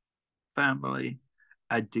family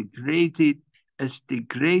as degraded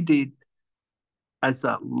as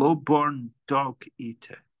a low-born dog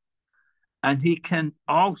eater. And he can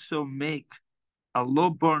also make a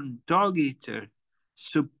low-born dog eater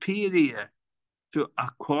superior to a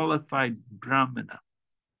qualified Brahmana,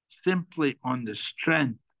 simply on the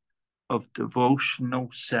strength of devotional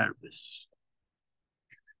service.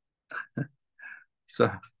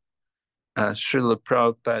 So, Srila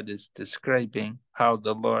Prabhupada is describing how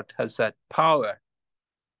the Lord has that power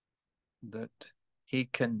that he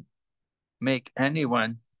can make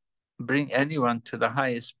anyone, bring anyone to the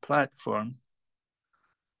highest platform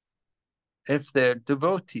if they're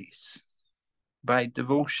devotees by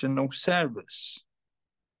devotional service.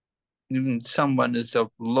 Even someone is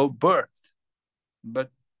of low birth,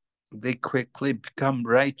 but they quickly become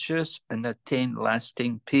righteous and attain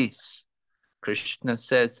lasting peace. Krishna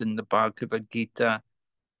says in the Bhagavad Gita,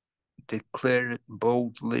 declare it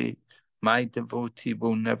boldly, my devotee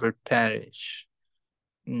will never perish.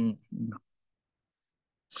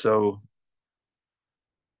 So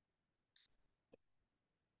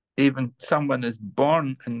even someone is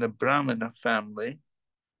born in the Brahmana family,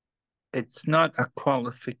 it's not a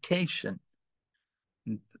qualification.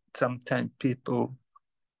 Sometimes people,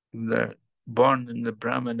 they're born in the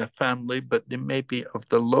Brahmana family, but they may be of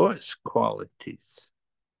the lowest qualities.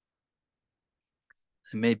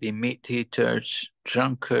 They may be meat eaters,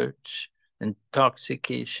 drunkards,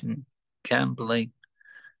 intoxication, gambling.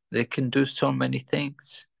 They can do so many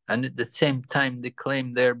things. And at the same time, they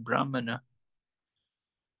claim they're Brahmana.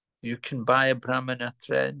 You can buy a Brahmana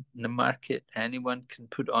thread in the market. Anyone can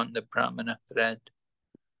put on the Brahmana thread.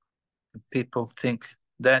 People think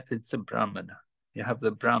that is a Brahmana. You have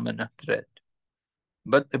the Brahmana thread.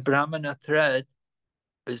 But the Brahmana thread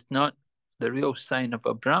is not the real sign of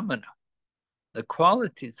a Brahmana. The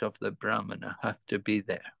qualities of the Brahmana have to be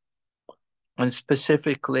there. And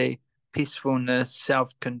specifically, peacefulness,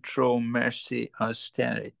 self-control, mercy,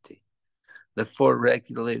 austerity. The 4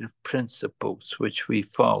 regulative principles which we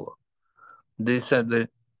follow. These are the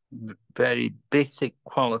very basic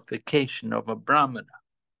qualification of a Brahmana.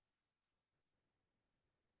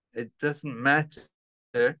 It doesn't matter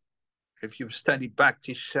if you study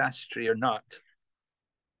Bhakti-shastri or not.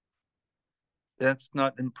 That's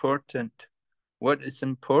not important. What is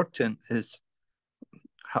important is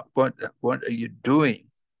what are you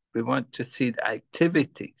doing? We want to see the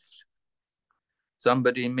activities.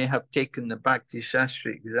 Somebody may have taken the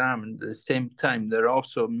Bhakti-shastri exam, and at the same time they're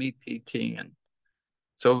also meat eating, and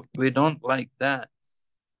so we don't like that.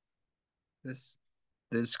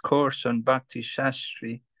 This course on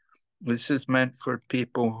Bhakti-shastri, this is meant for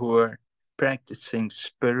people who are practicing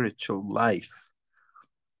spiritual life.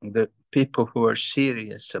 The people who are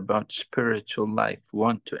serious about spiritual life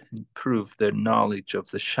want to improve their knowledge of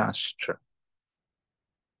the Shastra.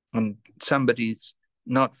 And somebody's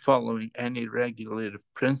not following any regulative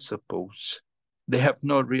principles, they have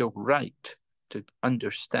no real right to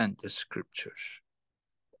understand the scriptures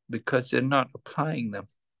because they're not applying them.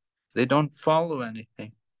 They don't follow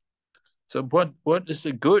anything. So what is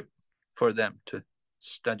it good for them to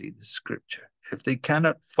study the scripture? If they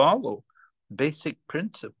cannot follow basic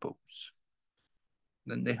principles,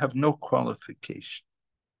 then they have no qualification.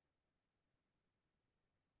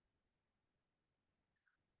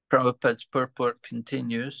 Prabhupada's purport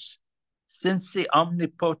continues, since the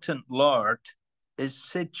omnipotent Lord is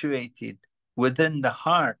situated within the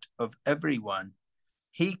heart of everyone,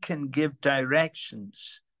 he can give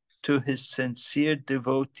directions to his sincere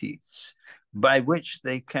devotees by which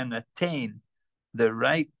they can attain the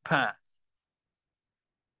right path.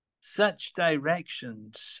 Such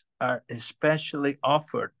directions are especially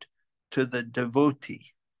offered to the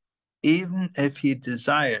devotee, even if he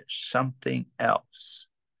desires something else.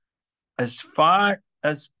 As far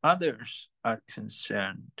as others are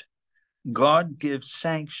concerned, God gives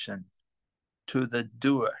sanction to the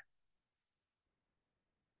doer,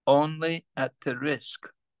 only at the risk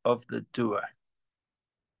of the doer.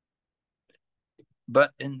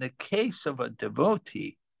 But in the case of a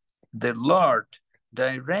devotee, the Lord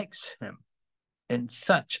directs him in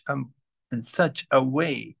such a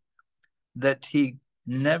way that he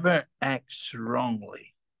never acts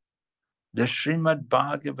wrongly. The Srimad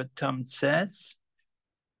Bhagavatam says,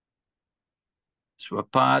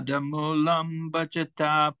 Swapada mulam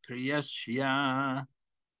bhajata priyasya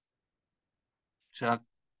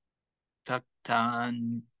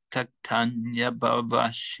taktanya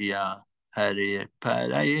bhavashya harir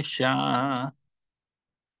parayasha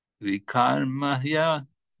vikarmaya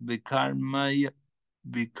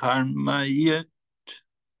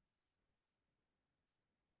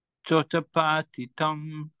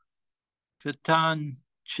chotapatitam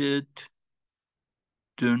katanchit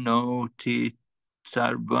dunoti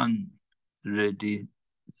sarvan redi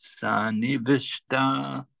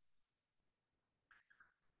sanivishta.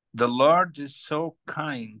 The Lord is so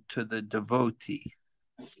kind to the devotee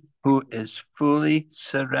who is fully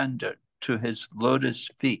surrendered to his lotus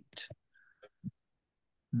feet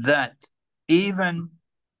that even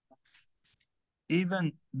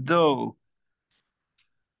though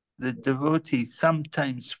the devotee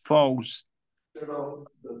sometimes falls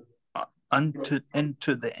into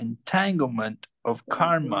the entanglement of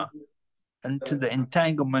karma, into the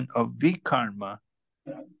entanglement of vikarma,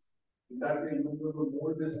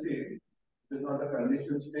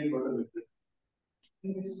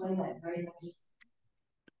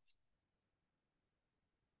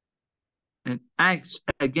 and acts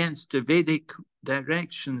against the Vedic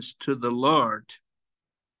directions to the Lord,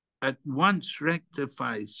 at once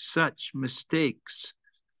rectifies such mistakes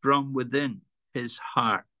from within his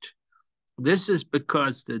heart. This is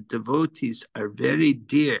because the devotees are very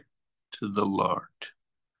dear to the Lord.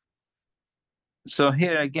 So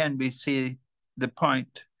here again we see the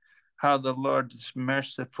point, how the Lord is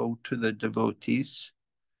merciful to the devotees.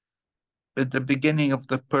 At the beginning of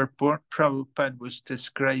the purport, Prabhupada was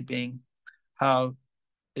describing how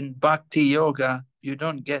in Bhakti Yoga, you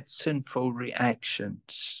don't get sinful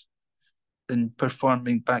reactions in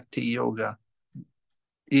performing Bhakti Yoga.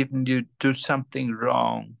 Even you do something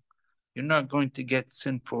wrong, you're not going to get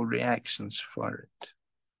sinful reactions for it.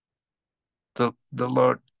 The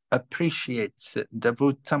Lord appreciates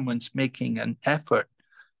that someone's making an effort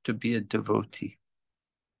to be a devotee.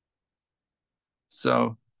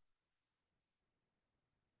 So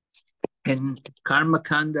in Karma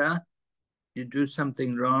Kanda, you do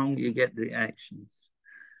something wrong, you get reactions.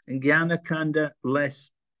 In Jnana Kanda, less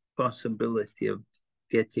possibility of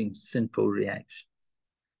getting sinful reaction.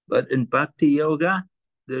 But in Bhakti Yoga,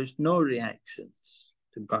 there's no reactions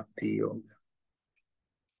to Bhakti Yoga.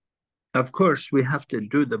 Of course, we have to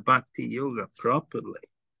do the Bhakti Yoga properly.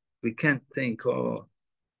 We can't think, oh,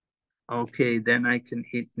 okay, then I can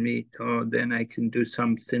eat meat, or then I can do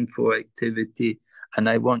some sinful activity and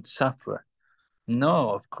I won't suffer. No,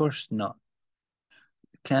 of course not.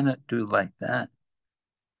 You cannot do like that.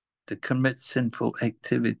 To commit sinful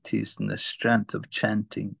activities in the strength of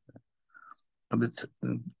chanting, it's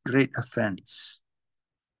a great offense.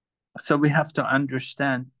 So we have to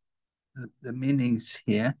understand the meanings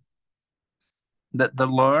here, that the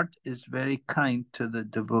Lord is very kind to the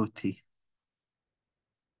devotee.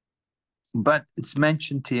 But it's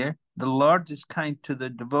mentioned here, the Lord is kind to the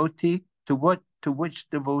devotee. To what? To which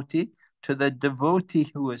devotee? To the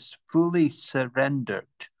devotee who is fully surrendered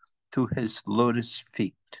to his lotus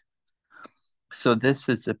feet. So this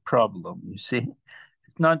is a problem, you see.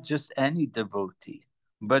 It's not just any devotee,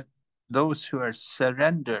 but those who are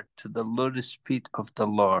surrendered to the lotus feet of the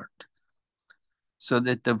Lord. So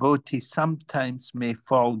the devotee sometimes may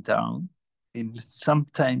fall down, and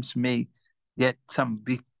sometimes may get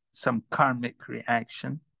some karmic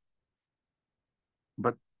reaction,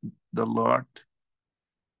 but the Lord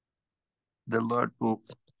will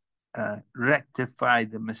rectify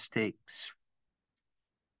the mistakes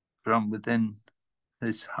from within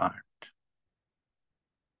his heart.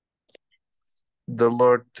 The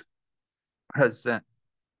Lord has that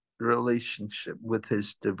relationship with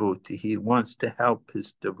his devotee. He wants to help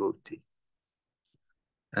his devotee,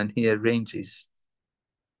 and he arranges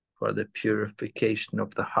for the purification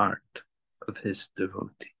of the heart of his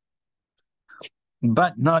devotee.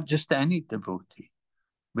 But not just any devotee.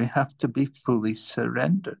 We have to be fully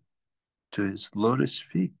surrendered to his lotus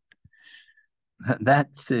feet.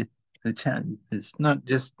 That's the challenge. It's not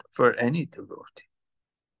just for any devotee.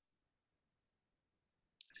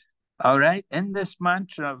 All right, in this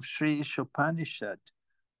mantra of Sri Isopanishad,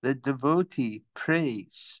 the devotee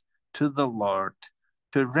prays to the Lord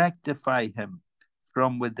to rectify him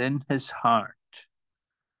from within his heart.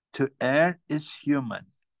 To err is human.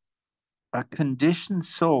 A conditioned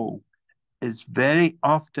soul is very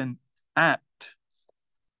often apt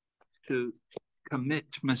to commit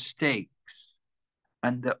mistakes,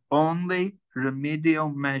 and the only remedial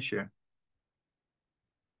measure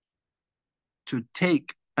to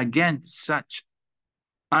take against such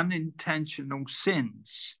unintentional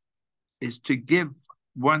sins is to give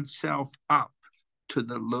oneself up to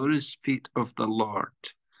the lotus feet of the Lord,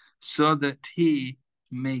 so that he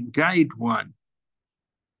may guide one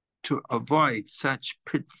to avoid such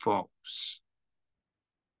pitfalls.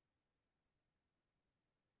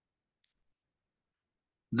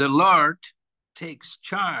 The Lord takes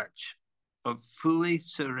charge of fully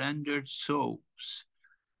surrendered souls.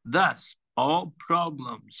 Thus, all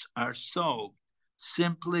problems are solved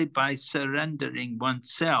simply by surrendering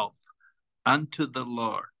oneself unto the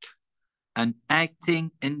Lord and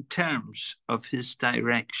acting in terms of his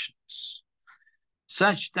directions.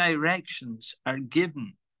 Such directions are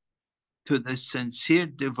given to the sincere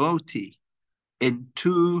devotee in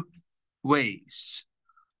two ways.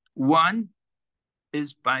 One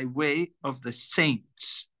is by way of the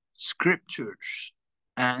saints, scriptures,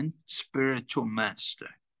 and spiritual master.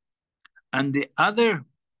 And the other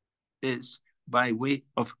is by way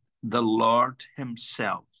of the Lord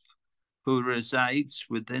himself, who resides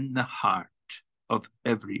within the heart of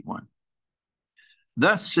everyone.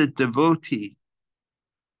 Thus, the devotee,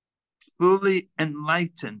 fully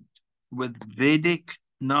enlightened with Vedic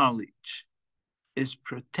knowledge, is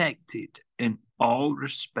protected in all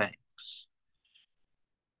respects.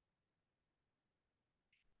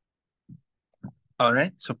 All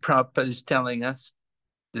right, so Prabhupada is telling us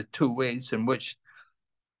the two ways in which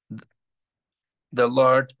the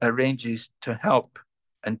Lord arranges to help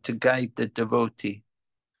and to guide the devotee.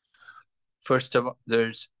 First of all,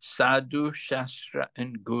 there's Sadhu, Shastra,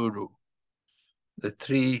 and Guru, the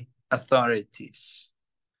three authorities.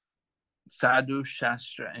 Sadhu,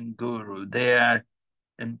 Shastra, and Guru, they are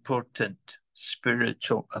important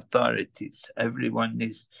spiritual authorities.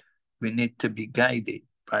 We need to be guided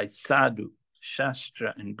by Sadhu,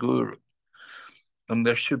 Shastra, and Guru. And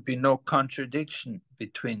there should be no contradiction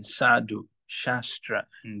between Sadhu, Shastra,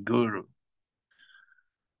 and Guru.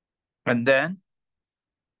 And then,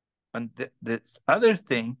 this other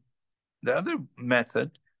thing, the other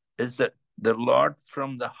method is that the Lord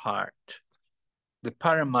from the heart, the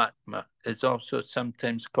Paramatma, is also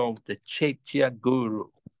sometimes called the Chaitya Guru,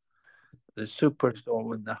 the super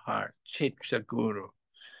soul in the heart, Chaitya Guru.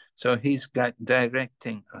 So he's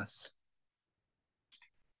directing us.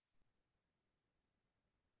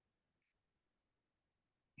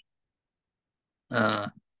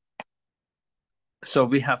 So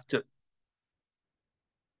we have to,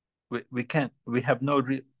 we have no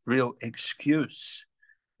real excuse.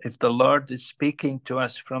 If the Lord is speaking to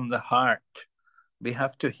us from the heart, we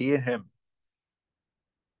have to hear him.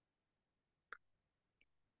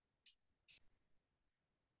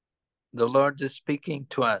 The Lord is speaking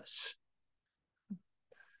to us.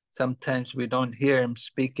 Sometimes we don't hear him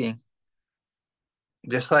speaking.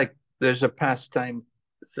 Just like there's a pastime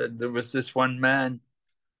said, there was this one man,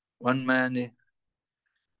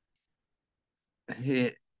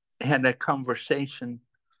 he had a conversation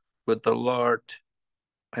with the Lord,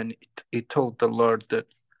 and he told the Lord that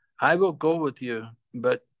I will go with you,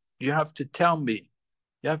 but you have to tell me.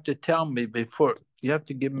 You have to tell me before, you have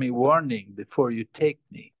to give me warning before you take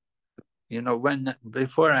me. You know,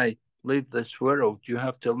 before I leave this world, you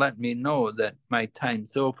have to let me know that my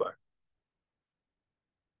time's over.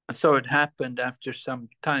 So it happened after some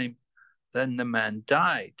time, then the man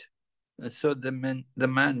died. And so the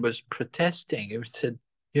man was protesting. He said,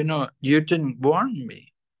 you know, you didn't warn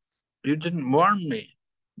me. You didn't warn me.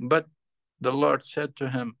 But the Lord said to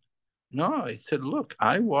him, no, he said, look,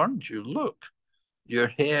 I warned you. Look, your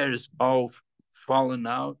hair is all fallen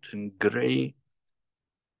out and gray.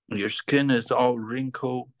 Your skin is all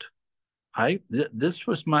wrinkled. This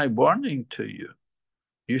was my warning to you.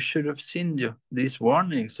 You should have seen these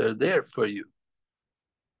warnings are there for you.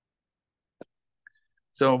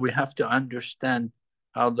 So we have to understand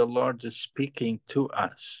how the Lord is speaking to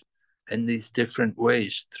us in these different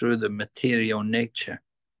ways through the material nature,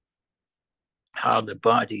 how the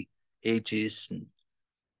body ages and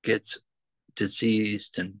gets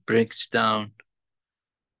diseased and breaks down.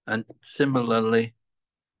 And similarly,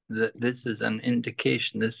 this is an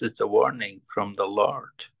indication, this is a warning from the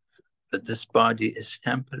Lord that this body is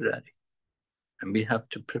temporary and we have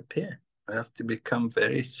to prepare. We have to become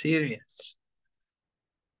very serious.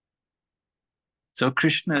 So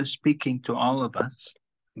Krishna is speaking to all of us,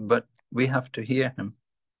 but we have to hear him.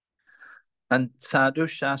 And Sadhu,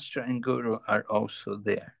 Shastra, and Guru are also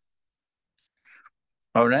there.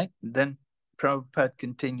 All right, then Prabhupada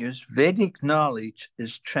continues, Vedic knowledge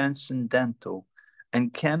is transcendental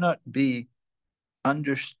and cannot be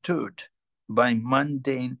understood by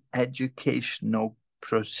mundane educational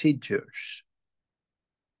procedures.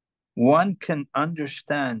 One can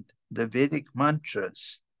understand the Vedic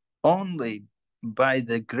mantras only by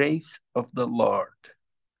the grace of the Lord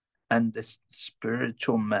and the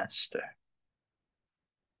spiritual master.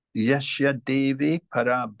 Yasya Devi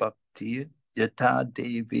Para Bhakti Yata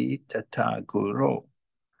Devi Tata Guru.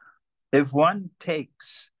 If one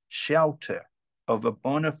takes shelter of a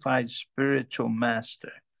bona fide spiritual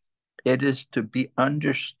master, it is to be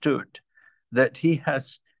understood that he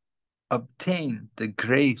has obtained the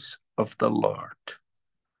grace of the Lord.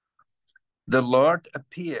 The Lord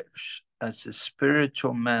appears as a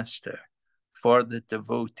spiritual master for the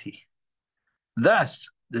devotee. Thus,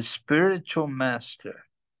 the spiritual master,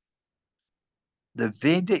 the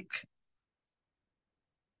Vedic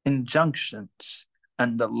injunctions,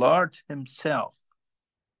 and the Lord himself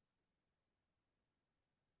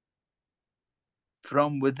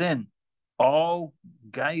from within all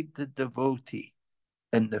guide the devotee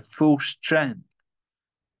in the full strength.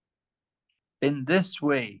 In this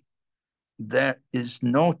way, there is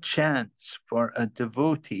no chance for a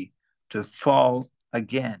devotee to fall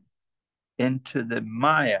again into the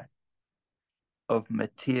maya of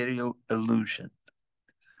material illusion.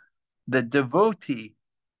 The devotee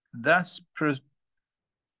thus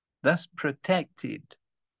protected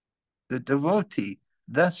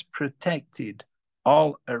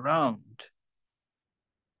all around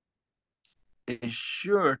is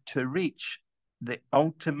sure to reach the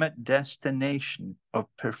ultimate destination of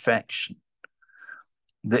perfection.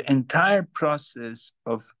 The entire process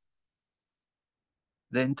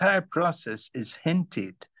is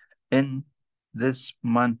hinted in this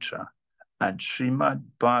mantra, and Srimad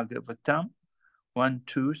Bhagavatam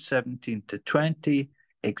 1:2, 17-20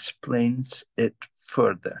 explains it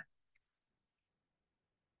further.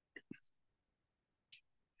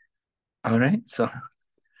 All right, so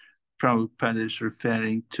Prabhupada is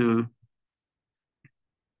referring to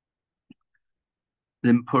the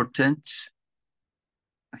importance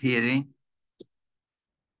hearing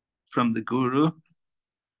from the Guru. You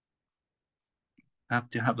have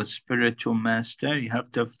to have a spiritual master. You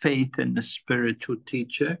have to have faith in the spiritual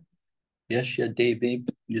teacher. Yasya Devi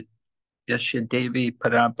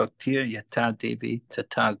Parabhaktir Yata Devi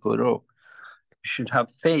Tata Guru. We should have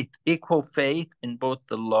faith, equal faith in both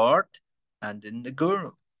the Lord and in the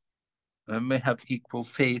Guru. When we have equal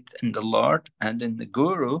faith in the Lord and in the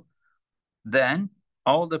Guru, then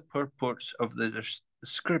all the purports of the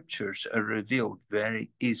scriptures are revealed very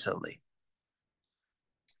easily.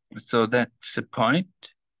 So that's the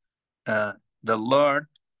point. The Lord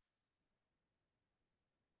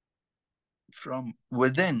from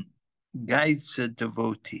within guides the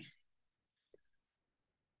devotee.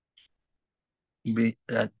 We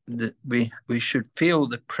should feel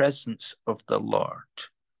the presence of the Lord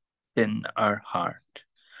in our heart,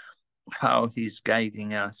 how he's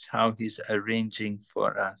guiding us, how he's arranging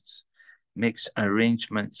for us, makes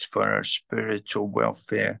arrangements for our spiritual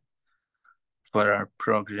welfare, for our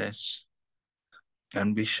progress.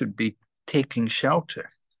 And we should be taking shelter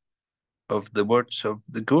of the words of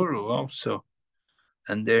the Guru also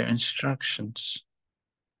and their instructions.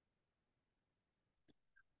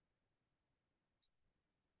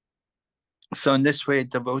 So in this way,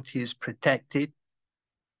 devotee is protected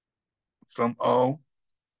from all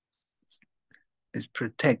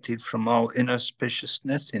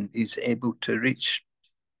inauspiciousness and is able to reach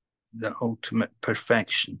the ultimate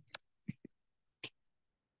perfection.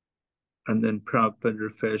 And then Prabhupada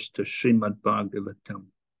refers to Srimad Bhagavatam,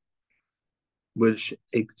 which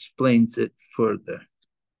explains it further.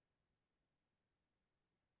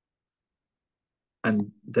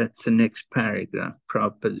 And that's the next paragraph.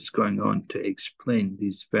 Prabhupada is going on to explain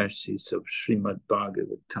these verses of Srimad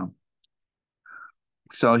Bhagavatam.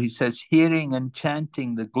 So he says, hearing and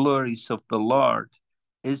chanting the glories of the Lord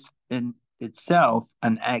is in itself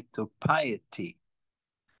an act of piety.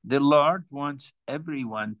 The Lord wants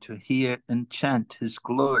everyone to hear and chant his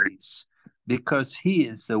glories because he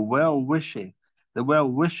is the well-wisher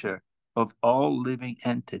of all living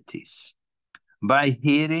entities. By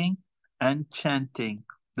hearing and chanting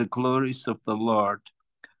the glories of the Lord,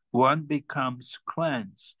 one becomes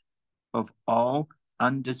cleansed of all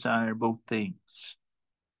undesirable things.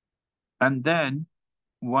 And then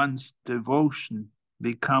one's devotion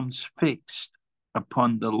becomes fixed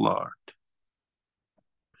upon the Lord.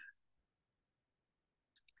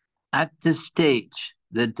 At this stage,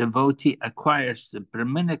 the devotee acquires the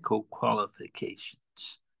Brahminical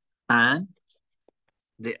qualifications and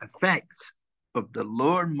the effects of the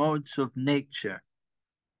lower modes of nature,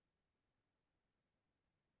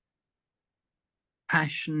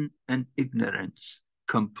 passion and ignorance,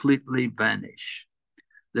 completely vanish.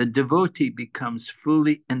 The devotee becomes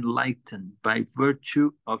fully enlightened by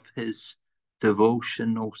virtue of his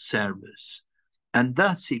devotional service, and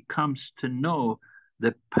thus he comes to know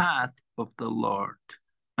the path of the Lord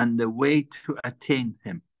and the way to attain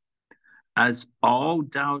him. As all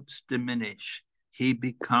doubts diminish, he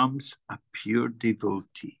becomes a pure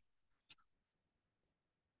devotee.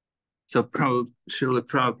 So Srila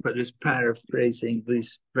Prabhupada is paraphrasing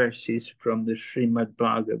these verses from the Srimad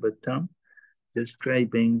Bhagavatam,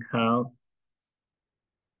 describing how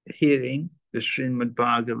hearing the Srimad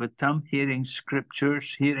Bhagavatam, hearing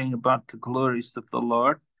scriptures, hearing about the glories of the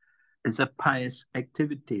Lord is a pious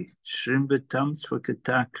activity. Srimvatam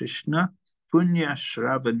Swakata Krishna Punya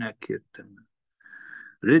Shravana Kirtana.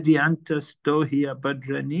 Ridyantas Tohya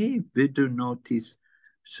Badrani Vidunotis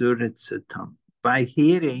Suritsatam. By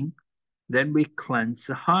hearing, then we cleanse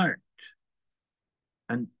the heart.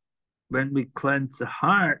 And when we cleanse the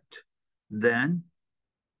heart, then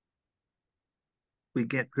we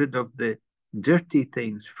get rid of the dirty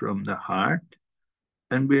things from the heart,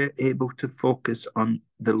 and we're able to focus on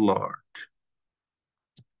the Lord.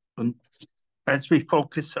 And as we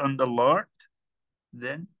focus on the Lord,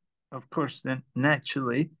 then, of course, then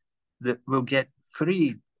naturally that we'll get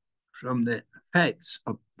freed from the effects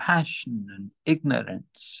of passion and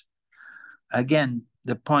ignorance. Again,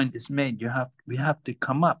 the point is made, we have to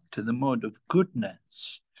come up to the mode of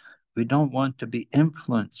goodness. We don't want to be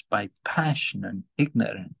influenced by passion and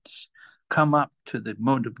ignorance. Come up to the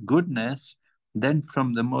mode of goodness, then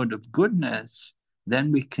from the mode of goodness,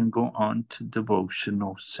 then we can go on to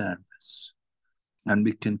devotional service. And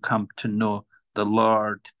we can come to know the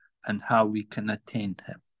Lord and how we can attain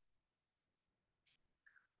him.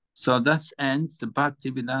 So thus ends the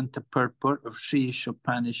Bhaktivedanta purport of Sri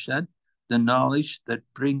Isopanishad, the knowledge that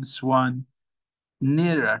brings one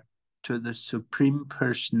nearer to the Supreme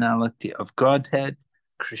Personality of Godhead,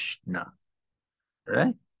 Krishna.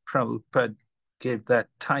 Right? Prabhupada gave that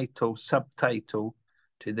title, subtitle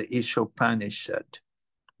to the Isopanishad.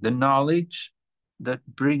 The knowledge that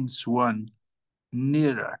brings one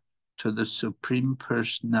nearer to the Supreme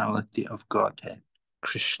Personality of Godhead,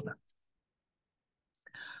 Krishna.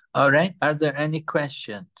 All right, are there any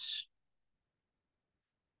questions?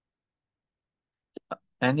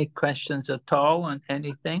 Any questions at all on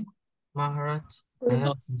anything? Maharaj, I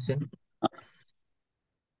have a question.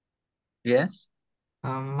 Yes?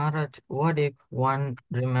 Maharaj, what if one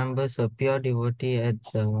remembers a pure devotee at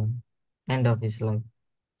the end of his life,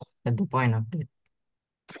 at the point of death?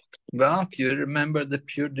 Well, if you remember the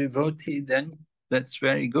pure devotee, then that's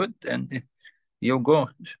very good. And you'll go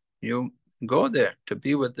there to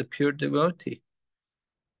be with the pure devotee.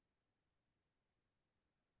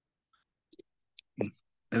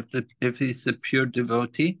 If he's a pure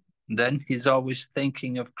devotee, then he's always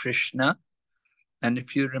thinking of Krishna. And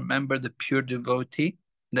if you remember the pure devotee,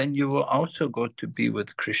 then you will also go to be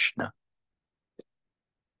with Krishna.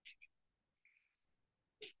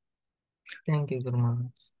 Thank you, Guru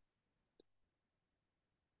Maharaj.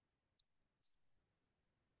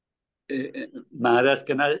 Maharaj,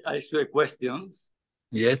 can I ask you a question?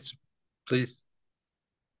 Yes, please.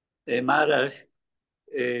 Maharaj,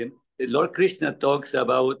 Lord Krishna talks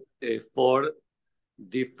about 4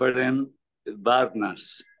 different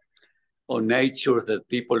varnas or natures that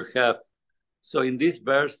people have. So in this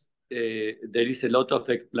verse, there is a lot of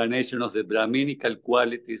explanation of the Brahminical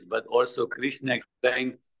qualities, but also Krishna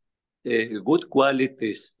explained good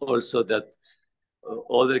qualities also that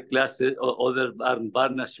other classes or other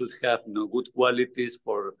varnas should have, good qualities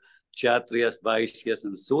for Kshatriyas, Vaishyas,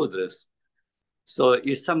 and Sudras. So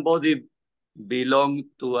if somebody belong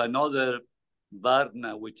to another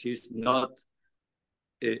varna, which is not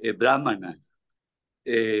a Brahmana,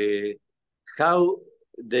 how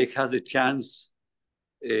they have the chance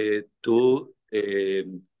to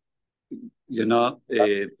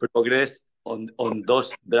progress on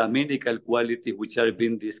those Brahminical qualities which are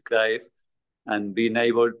being described, and being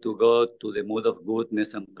able to go to the mood of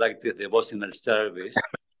goodness and practice devotional service.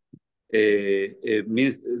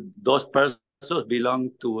 Means those persons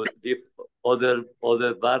belong to other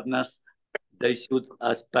varnas. They should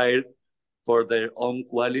aspire for their own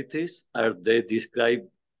qualities. Are they described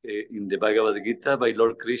in the Bhagavad Gita by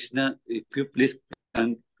Lord Krishna? If you please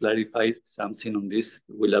can clarify something on this,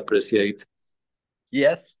 we'll appreciate.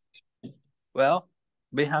 Yes. Well,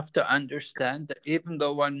 we have to understand that even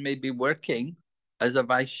though one may be working as a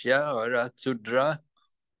Vaishya or a Sudra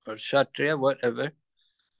or Kshatriya, whatever,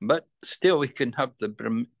 but still he can have the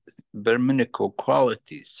Brahminical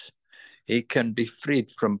qualities. He can be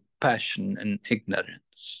freed from passion and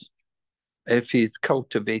ignorance if he's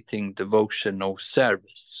cultivating devotional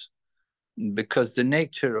service, because the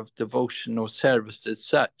nature of devotional service is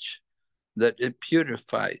such that it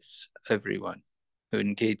purifies everyone who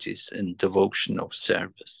engages in devotional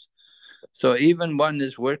service. So even one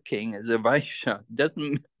is working as a Vaishya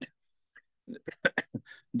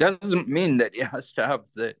doesn't mean that he has to have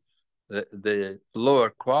the lower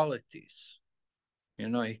qualities.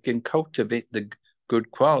 He can cultivate the good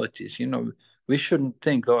qualities. We shouldn't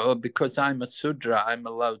think, oh, because I'm a Sudra, I'm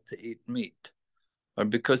allowed to eat meat. Or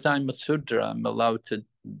because I'm a Sudra, I'm allowed to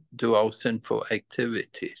do all sinful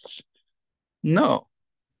activities. No.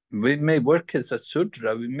 We may work as a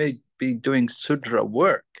Sudra, we may be doing Sudra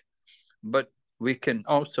work, but we can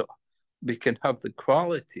have the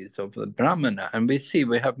qualities of the Brahmana. And we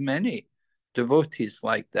have many devotees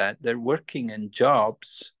like that. They're working in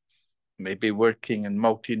jobs, maybe working in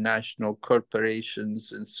multinational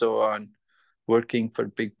corporations and so on, working for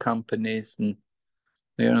big companies, and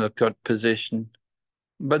they've got position,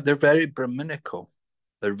 but they're very Brahminical.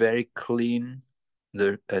 They're very clean.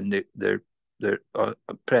 They're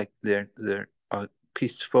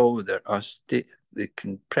peaceful. They're austere. They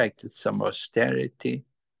can practice some austerity,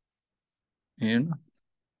 and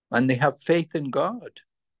they have faith in God.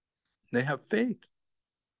 They have faith.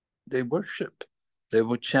 They worship. They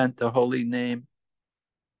will chant the holy name.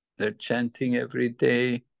 They're chanting every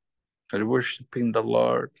day. They're worshiping the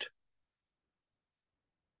Lord.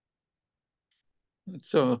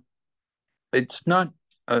 So it's not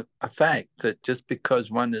a fact that just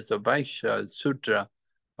because one is a Vaishya, a Sudra,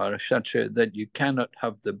 or a Kshatriya, that you cannot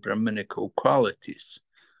have the Brahminical qualities.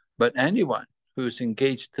 But anyone who's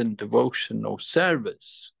engaged in devotional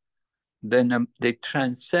service, then they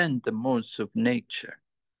transcend the modes of nature.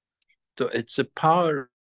 So it's the power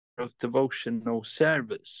of devotional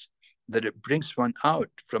service that it brings one out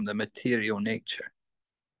from the material nature.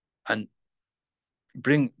 And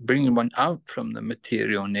bringing one out from the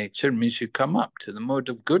material nature means you come up to the mode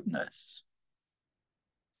of goodness.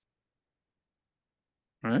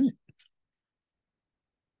 Right?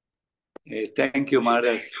 Thank you,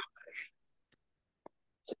 Maharaj.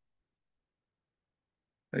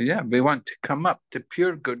 Yeah, we want to come up to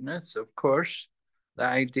pure goodness, of course. The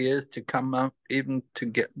idea is to come up, even to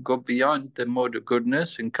go beyond the mode of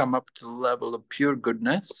goodness and come up to the level of pure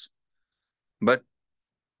goodness. But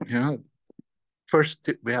You know, first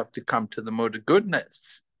we have to come to the mode of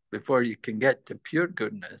goodness before you can get to pure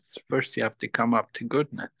goodness. First you have to come up to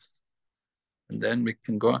goodness, and then we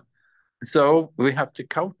can go on. So we have to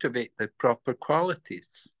cultivate the proper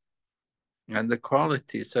qualities, and the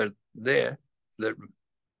qualities are there. They're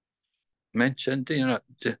mentioned, you know,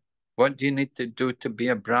 what do you need to do to be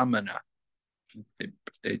a Brahmana?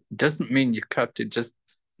 It doesn't mean you have to just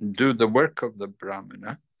do the work of the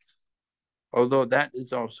Brahmana, although that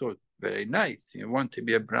is also very nice. You want to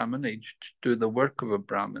be a Brahmana, you do the work of a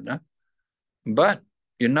Brahmana, but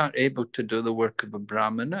you're not able to do the work of a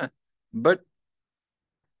Brahmana, but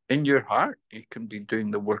in your heart, you can be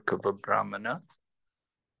doing the work of a Brahmana.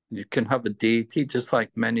 You can have a deity, just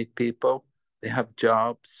like many people. They have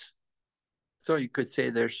jobs. So you could say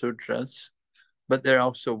they're Sudras, but they're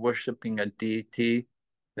also worshipping a deity.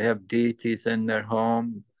 They have deities in their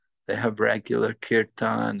home. They have regular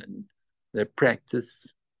kirtan, and they practice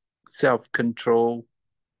self-control,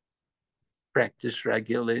 practice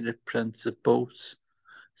regulated principles.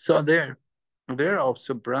 So they're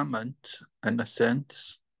also Brahmins in a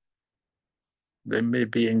sense. They may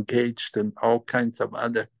be engaged in all kinds of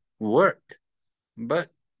other work, but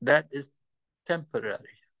that is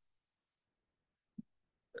temporary.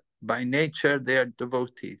 By nature, they are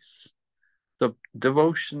devotees. So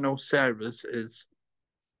devotional service is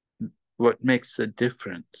what makes the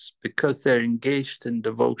difference, because they're engaged in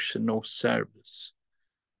devotional service.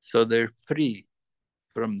 So they're free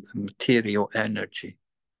from the material energy.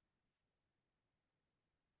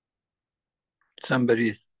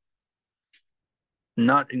 Somebody's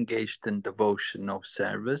not engaged in devotional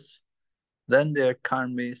service, then they're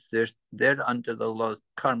karmis, they're under the laws,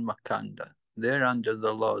 karma kanda. They're under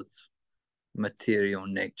the laws of material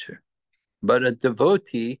nature. But a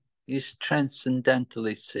devotee is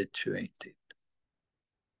transcendentally situated.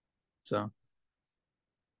 So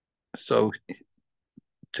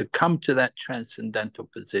to come to that transcendental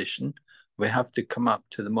position, we have to come up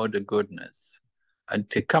to the mode of goodness. And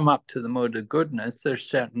to come up to the mode of goodness, there's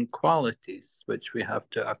certain qualities which we have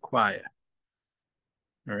to acquire.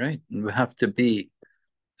 All right? And we have to be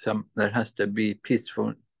there has to be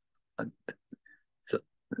peacefulness,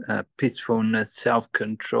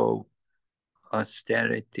 self-control,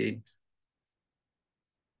 austerity,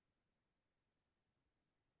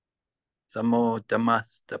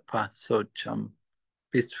 samodamastapasocham,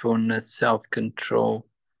 peacefulness, self-control,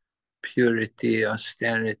 purity,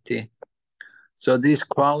 austerity. So these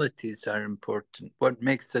qualities are important. What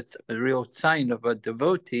makes it a real sign of a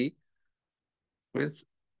devotee is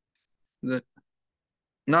that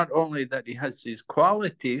not only that he has these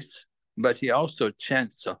qualities, but he also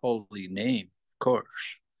chants the holy name, of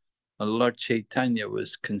course. And Lord Chaitanya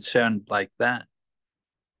was concerned like that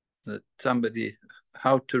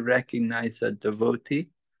how to recognize a devotee?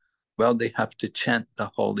 Well, they have to chant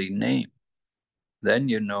the holy name. Then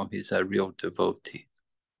you know he's a real devotee.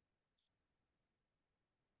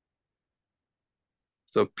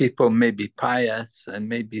 So people may be pious and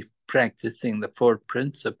may be practicing the 4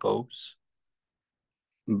 principles,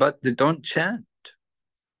 but they don't chant.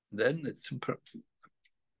 Then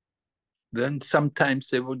sometimes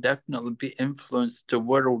they will definitely be influenced to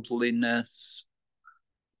worldliness.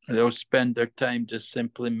 They'll spend their time just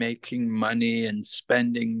simply making money and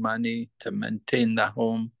spending money to maintain the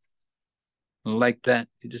home. And like that,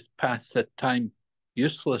 you just pass that time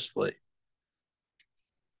uselessly.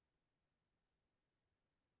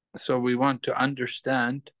 So we want to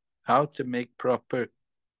understand how to make proper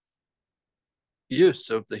use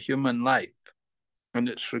of the human life. And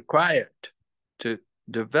it's required to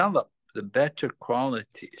develop the better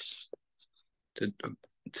qualities.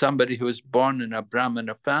 Somebody who is born in a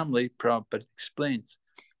Brahmana family, Prabhupada explains,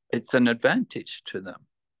 it's an advantage to them,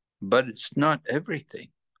 but it's not everything.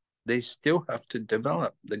 They still have to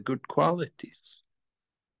develop the good qualities.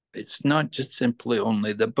 It's not just simply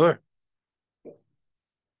only the birth.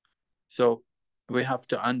 So we have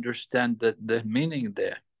to understand that the meaning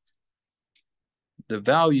there. The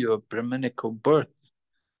value of Brahminical birth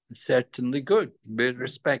is certainly good with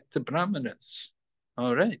respect to Brahmanas.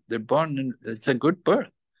 All right, they're born it's a good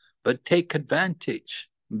birth, but take advantage,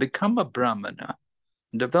 become a Brahmana,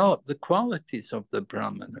 develop the qualities of the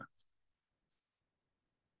Brahmana.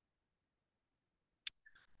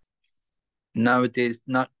 Nowadays,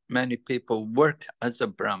 not many people work as a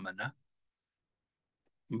Brahmana,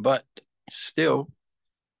 but still,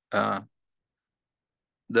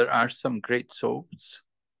 there are some great souls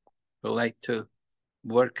who like to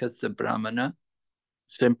work as a Brahmana,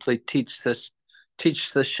 simply teach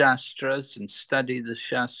the Shastras and study the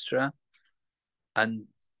Shastra and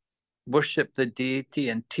worship the deity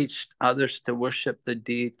and teach others to worship the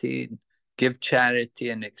deity, and give charity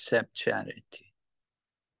and accept charity.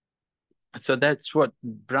 So that's what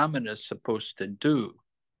Brahmana is supposed to do.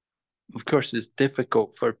 Of course, it's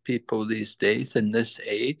difficult for people these days in this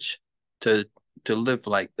age to live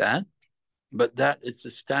like that, but that is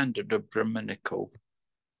the standard of Brahminical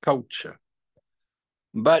culture.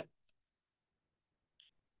 But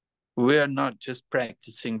we're not just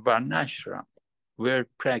practicing Varnashram, we're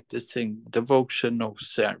practicing devotional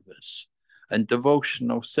service. And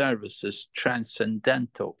devotional service is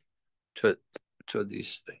transcendental to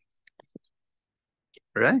these things.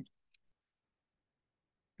 Right?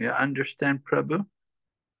 You understand, Prabhu?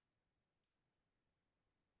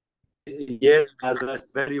 Yes, Maharaj,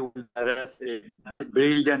 very well, Maharaj.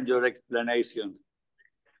 Brilliant your explanation.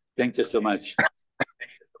 Thank you so much.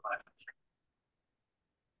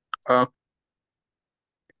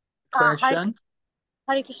 Question?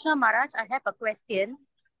 Hare Krishna, Maharaj. I have a question.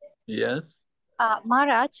 Yes.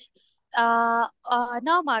 Maharaj, now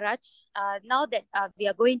Maharaj, now that we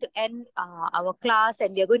are going to end our class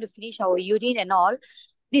and we are going to finish our urine and all,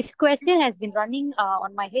 this question has been running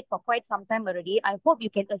on my head for quite some time already. I hope you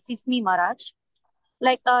can assist me, Maharaj.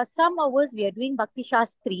 Like some hours we are doing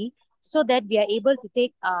Bhakti-shastri so that we are able to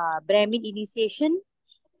take Brahmin initiation,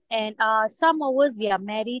 and some hours we are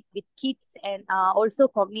married with kids and also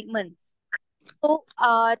commitments. So,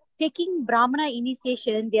 taking Brahmana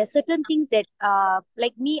initiation, there are certain things that,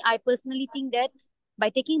 like me, I personally think that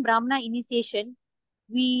by taking Brahmana initiation,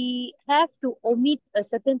 we have to omit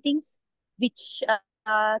certain things which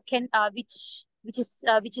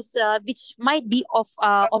which might be of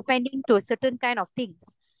offending to a certain kind of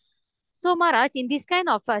things. So, Maharaj, in this kind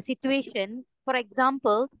of situation, for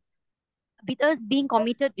example, with us being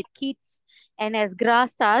committed with kids and as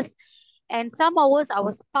grastas, and some hours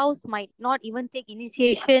our spouse might not even take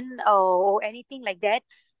initiation or anything like that.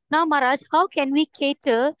 Now, Maharaj, how can we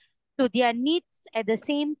cater to their needs at the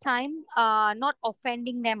same time, not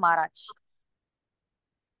offending them, Maharaj?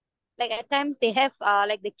 Like at times they have,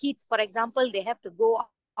 like the kids, for example, they have to go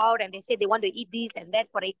out and they say they want to eat this and that,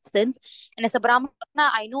 for instance. And as a Brahmana,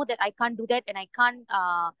 I know that I can't do that, and I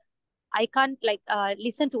can't like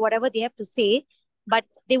listen to whatever they have to say, but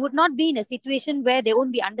they would not be in a situation where they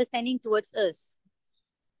won't be understanding towards us.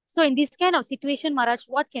 So in this kind of situation, Maharaj,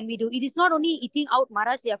 what can we do? It is not only eating out,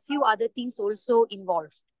 Maharaj, there are few other things also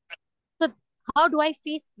involved. So how do I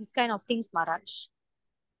face this kind of things, Maharaj?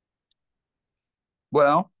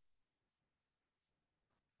 Well,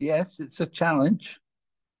 yes, it's a challenge.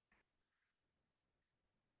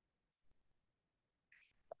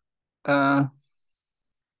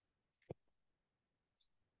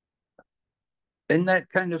 In that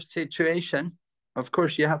kind of situation, of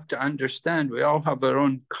course, you have to understand we all have our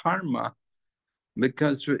own karma,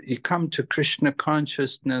 because you come to Krishna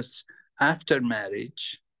consciousness after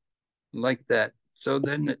marriage, like that. So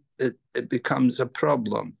then it becomes a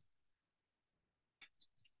problem.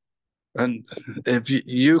 And if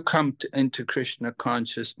you come into Krishna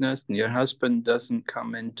consciousness and your husband doesn't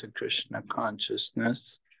come into Krishna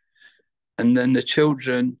consciousness, and then the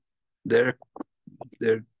children, they're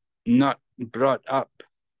not brought up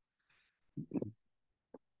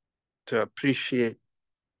to appreciate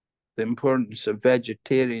the importance of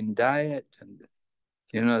vegetarian diet, and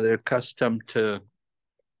they're accustomed to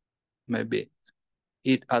maybe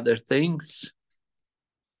eat other things.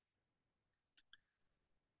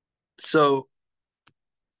 So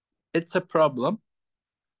it's a problem,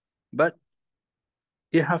 but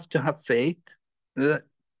you have to have faith that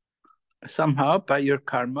somehow by your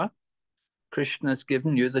karma, Krishna has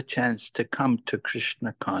given you the chance to come to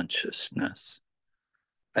Krishna consciousness.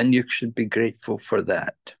 And you should be grateful for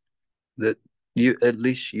that at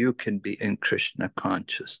least you can be in Krishna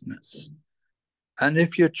consciousness. And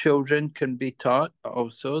if your children can be taught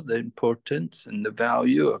also the importance and the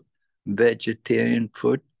value of vegetarian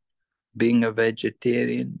food, being a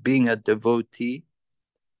vegetarian, being a devotee,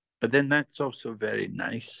 then that's also very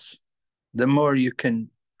nice. The more you can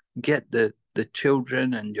get the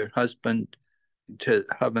children and your husband to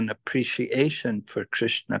have an appreciation for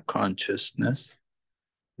Krishna consciousness,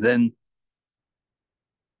 then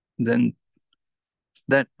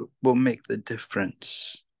that will make the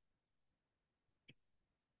difference.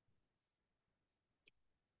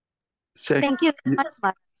 Thank you so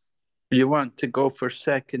much. You want to go for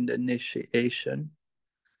second initiation?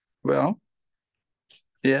 Well,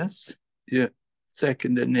 yes, your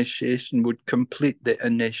second initiation would complete the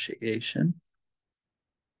initiation.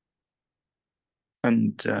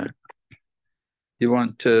 And you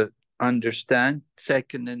want to understand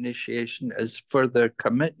second initiation as further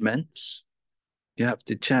commitments. you have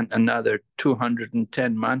to chant another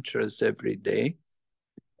 210 mantras every day,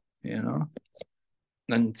 you know.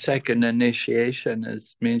 And second initiation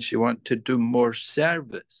means you want to do more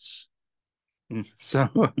service. So,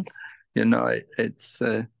 you know, it's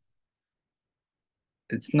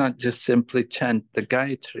not just simply chant the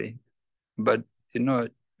Gayatri, but, you know,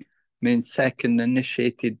 it means second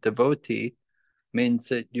initiated devotee means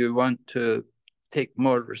that you want to take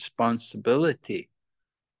more responsibility.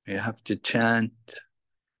 You have to chant,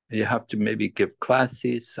 you have to maybe give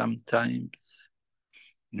classes sometimes,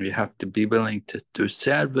 you have to be willing to do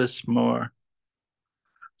service more.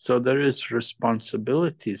 So there is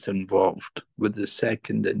responsibilities involved with the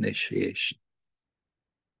second initiation.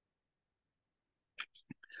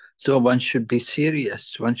 So one should be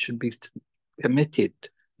serious, one should be committed,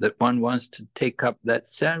 that one wants to take up that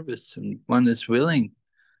service and one is willing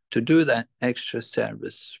to do that extra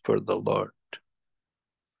service for the Lord.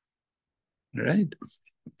 Right?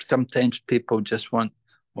 Sometimes people just want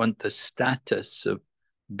the status of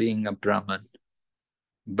being a Brahmin.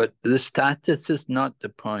 But the status is not the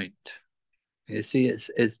point. You see,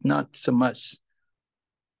 it's not so much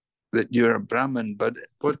that you're a Brahmin, but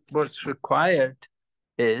what's required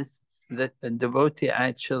is that the devotee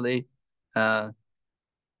actually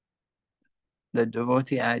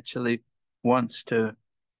wants to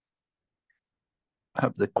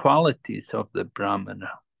have the qualities of the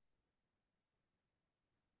Brahmana.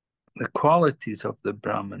 The qualities of the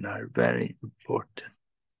Brahmana are very important.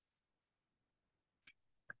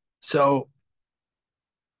 So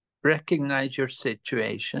recognize your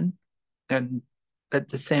situation and at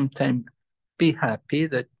the same time be happy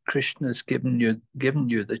that Krishna's given you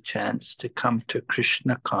the chance to come to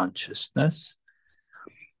Krishna consciousness.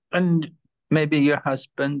 And maybe your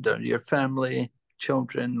husband or your family,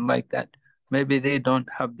 children like that, maybe they don't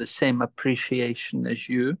have the same appreciation as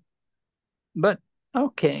you. But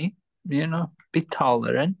okay, you know, be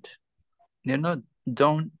tolerant, you know,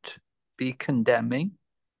 don't be condemning,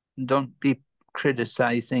 don't be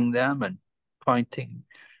criticizing them and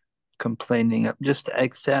complaining. Just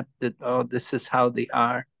accept that, oh, this is how they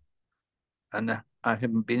are. And I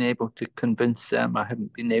haven't been able to convince them. I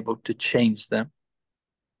haven't been able to change them.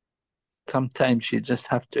 Sometimes you just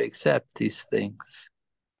have to accept these things.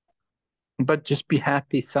 But just be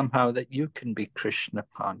happy somehow that you can be Krishna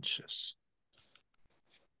conscious.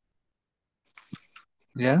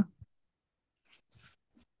 Yeah?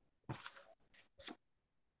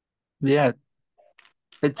 Yeah.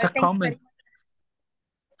 It's a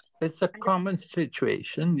common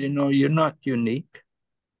situation. You know, you're not unique.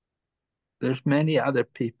 There's many other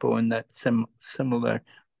people in that similar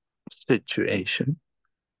situation.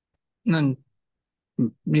 And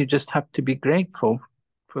you just have to be grateful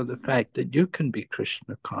for the fact that you can be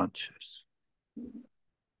Krishna conscious.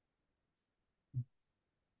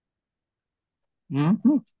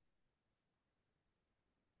 Mm-hmm.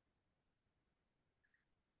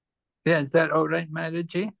 Yeah, is that all right,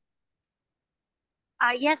 Mataji?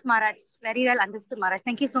 Yes, Maharaj. Very well understood, Maharaj.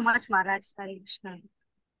 Thank you so much, Maharaj. Hare Krishna.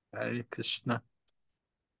 Hare Krishna.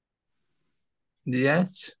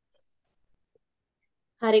 Yes?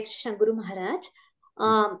 Hare Krishna, Guru Maharaj.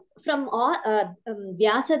 From all,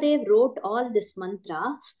 Vyasadev wrote all these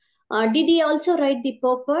mantras. Did he also write the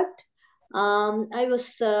purport? I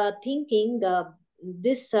was thinking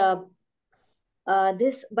this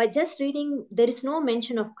by just reading, there is no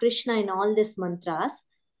mention of Krishna in all these mantras.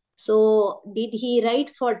 So did he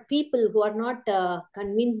write for people who are not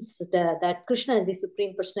convinced that Krishna is the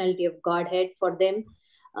Supreme Personality of Godhead? For them,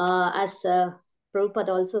 as Prabhupada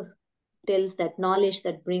also tells, that knowledge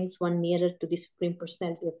that brings one nearer to the Supreme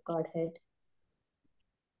Personality of Godhead.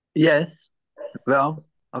 Yes. Well,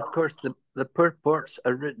 of course, the purports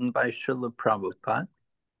are written by Srila Prabhupada,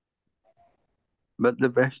 but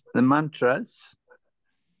the mantras,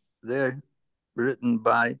 they're written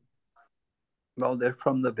by, well, they're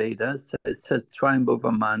from the Vedas. It said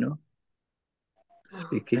Swayambhuva Manu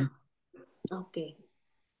speaking. Okay.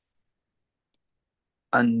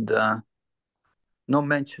 And no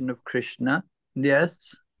mention of Krishna.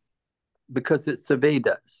 Yes, because it's the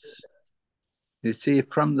Vedas. You see,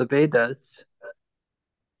 from the Vedas,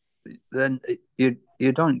 then you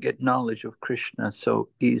don't get knowledge of Krishna so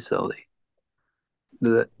easily.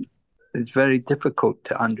 It's very difficult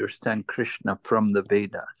to understand Krishna from the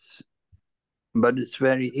Vedas. But it's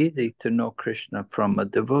very easy to know Krishna from a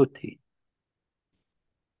devotee.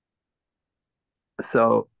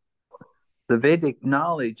 So the Vedic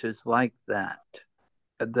knowledge is like that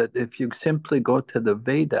if you simply go to the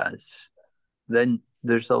Vedas, then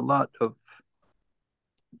there's a lot of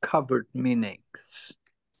covered meanings.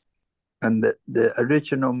 And the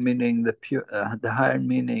original meaning, the higher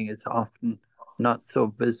meaning is often not so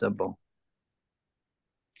visible.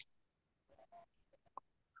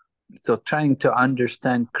 So trying to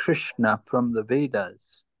understand Krishna from the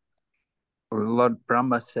Vedas, Lord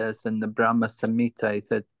Brahma says in the Brahma Samhita, he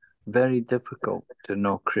said, very difficult to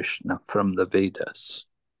know Krishna from the Vedas.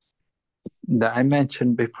 That I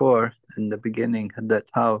mentioned before in the beginning that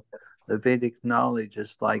how the Vedic knowledge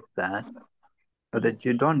is like that, that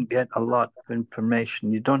you don't get a lot of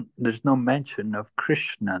information. There's no mention of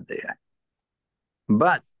Krishna there.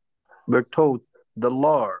 But we're told the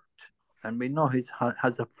Lord, and we know he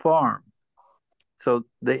has a form. So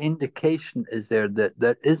the indication is there that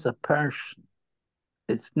there is a person.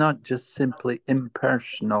 It's not just simply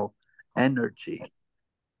impersonal energy,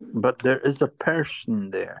 but there is a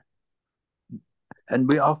person there. And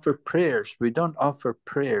we offer prayers. We don't offer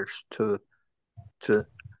prayers to the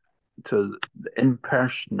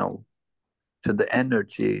impersonal, to the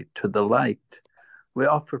energy, to the light. We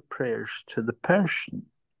offer prayers to the person.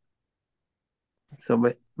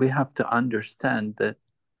 So we have to understand that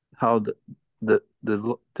how the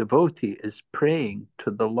devotee is praying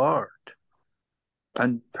to the Lord.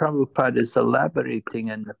 And Prabhupada is elaborating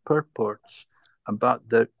in the purports about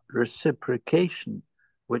the reciprocation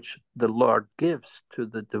which the Lord gives to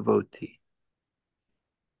the devotee.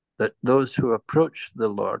 That those who approach the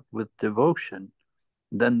Lord with devotion,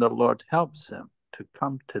 then the Lord helps them, to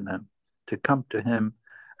come to him,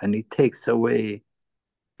 and he takes away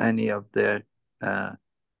any of their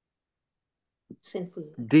sinful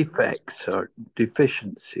defects or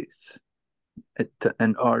deficiencies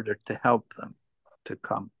in order to help them to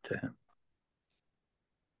come to him.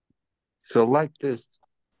 So like this,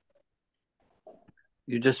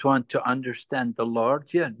 you just want to understand the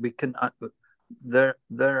Lord. Yeah, we can. There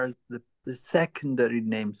are the secondary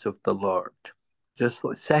names of the Lord. Just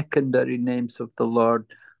like secondary names of the Lord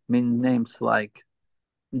mean names like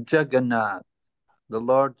Jagannath, the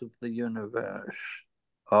Lord of the universe,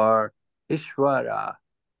 or Ishvara,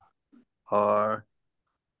 or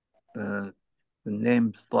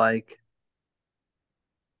names like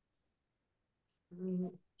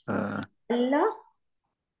Allah,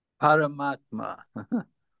 Paramatma,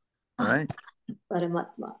 right?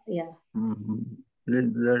 Paramatma, yeah.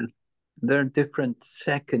 Mm-hmm. There are different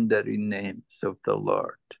secondary names of the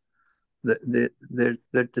Lord.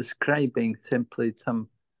 They're describing simply some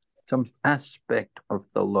aspect of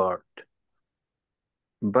the Lord.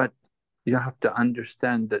 But you have to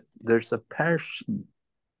understand that there's a person.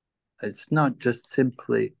 It's not just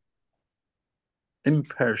simply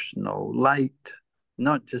impersonal light,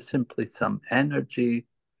 not just simply some energy,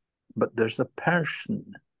 but there's a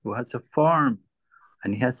person who has a form,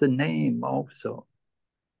 and he has a name also.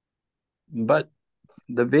 But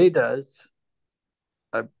the Vedas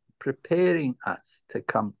are preparing us to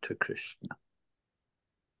come to Krishna.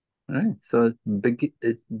 Right? So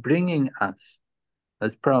it's bringing us,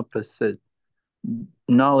 as Prabhupada said,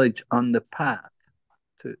 knowledge on the path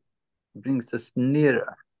brings us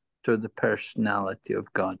nearer to the personality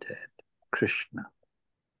of Godhead, Krishna.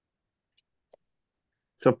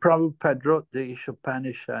 So Prabhupada wrote the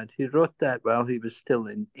Isopanishad. He wrote that while he was still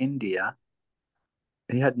in India.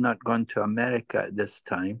 He had not gone to America at this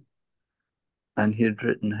time. And he had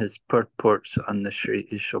written his purports on the Sri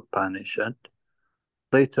Isopanishad.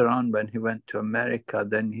 Later on, when he went to America,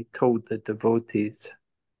 then he told the devotees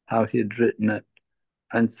how he had written it.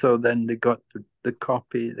 And so then they got the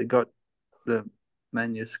copy, they got the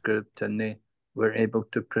manuscript, and they were able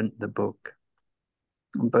to print the book.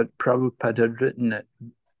 But Prabhupada had written it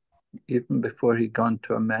even before he'd gone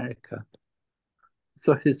to America.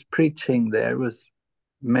 So his preaching there was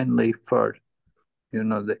mainly for,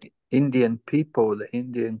 the Indian people, the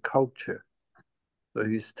Indian culture. So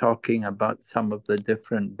he's talking about some of the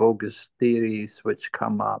different bogus theories which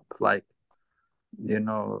come up, like,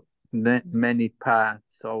 many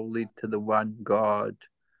paths all lead to the one God,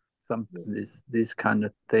 these kind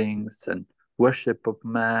of things, and worship of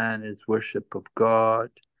man is worship of God.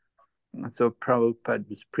 And so Prabhupada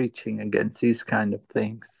was preaching against these kind of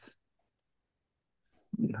things.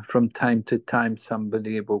 From time to time,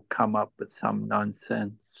 somebody will come up with some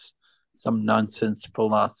nonsense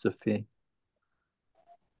philosophy.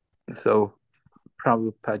 So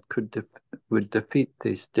Prabhupada would defeat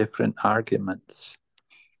these different arguments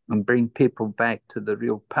and bring people back to the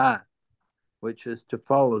real path, which is to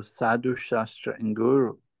follow sadhu, shastra, and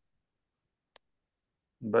guru.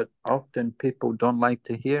 But often people don't like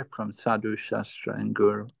to hear from sadhu, shastra, and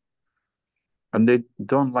guru. And they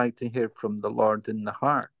don't like to hear from the Lord in the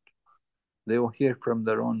heart. They will hear from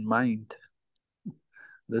their own mind.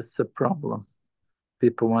 That's the problem.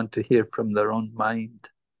 People want to hear from their own mind.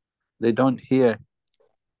 They don't hear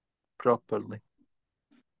properly.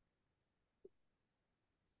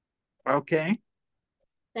 Okay.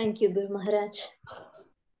 Thank you, Guru Maharaj.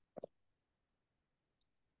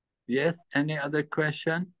 Yes, any other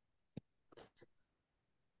question?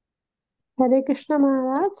 Hare Krishna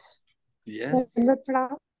Maharaj. Yes. Dandavat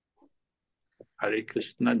Pranam. Hare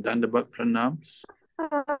Krishna, Dandavat Pranams.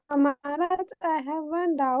 Maharaj, I have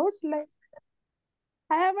one doubt.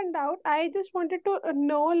 I just wanted to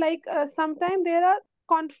know, sometimes there are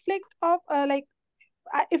conflict of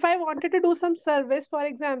if I wanted to do some service, for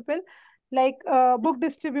example, book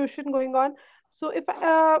distribution going on. So if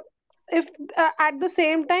at the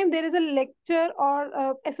same time there is a lecture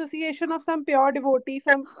or association of some pure devotee,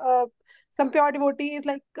 some pure devotees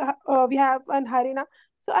we have an Harina.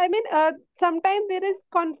 So I mean, sometimes there is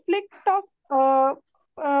conflict of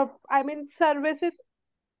services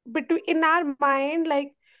between in our mind,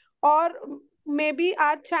 or maybe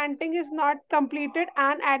our chanting is not completed,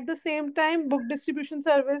 and at the same time book distribution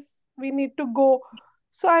service we need to go.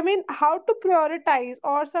 So I mean, how to prioritize?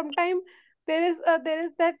 Or sometimes there is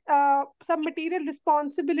that some material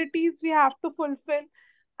responsibilities we have to fulfill.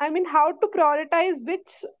 I mean, how to prioritize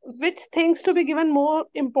which things to be given more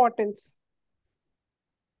importance?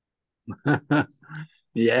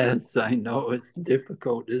 Yes, I know it's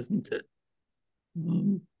difficult, isn't it?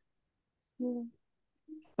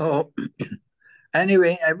 Oh,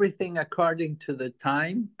 anyway, everything according to the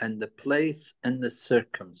time and the place and the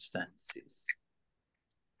circumstances.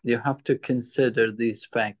 You have to consider these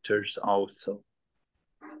factors also.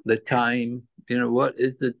 The time, what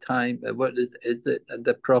is the time? What is it at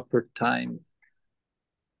the proper time?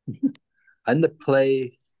 And the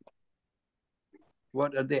place.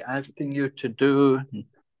 What are they asking you to do?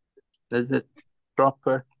 Is it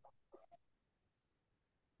proper?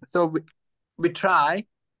 So we try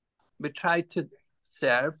to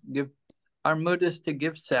serve, our mood is to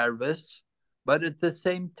give service, but at the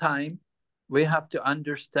same time, we have to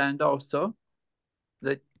understand also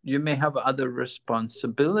that you may have other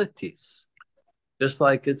responsibilities. Just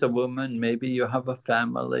like as a woman, maybe you have a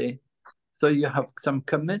family, so you have some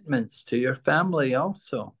commitments to your family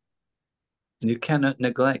also. You cannot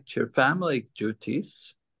neglect your family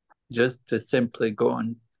duties just to simply go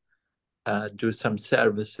and do some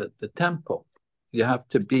service at the temple. You have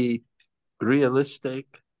to be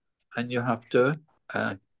realistic, and you have to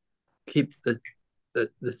keep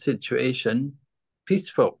the situation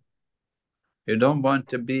peaceful. You don't want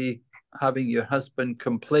to be having your husband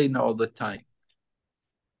complain all the time,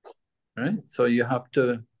 right? So you have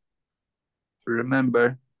to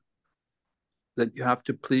remember that you have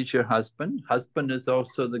to please your husband. Husband is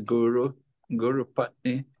also the Guru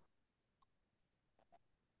Patni.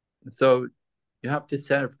 So you have to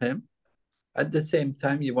serve him. At the same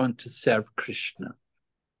time, you want to serve Krishna.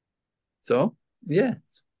 So,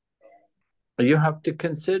 yes, you have to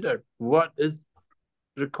consider what is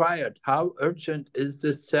required. How urgent is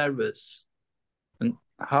this service? And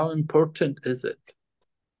how important is it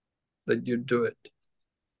that you do it?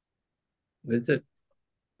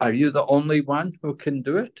 Are you the only one who can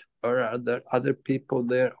do it? Or are there other people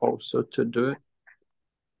there also to do it?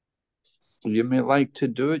 You may like to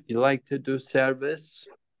do it, you like to do service.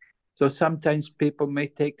 So sometimes people may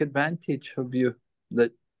take advantage of you,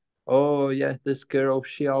 that, oh yeah, this girl,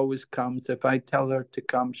 she always comes. If I tell her to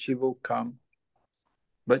come, she will come.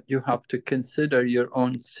 But you have to consider your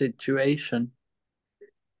own situation.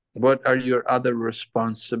 What are your other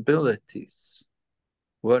responsibilities?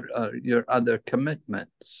 What are your other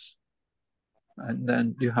commitments? And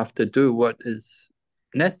then you have to do what is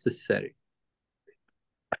necessary.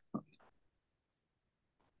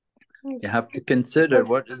 You have to consider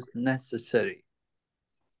what is necessary.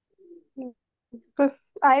 Because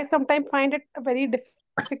I sometimes find it a very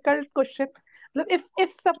difficult question. If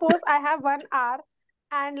suppose I have 1 hour,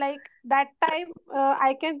 and that time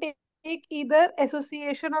I can take either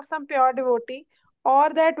association of some pure devotee, or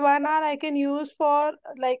that 1 hour I can use for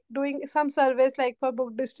doing some service, like for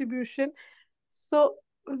book distribution. So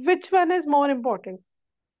which one is more important?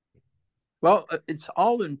 Well, it's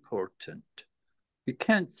all important. You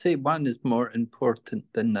can't say one is more important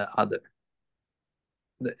than the other.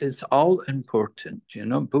 It's all important,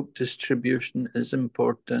 book distribution is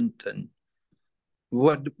important. And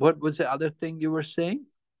what was the other thing you were saying?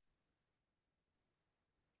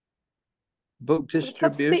 Book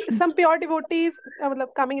distribution? Some pure devotees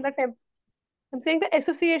coming in the temple. I'm saying the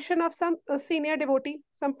association of some senior devotee,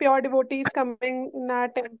 some pure devotees coming in our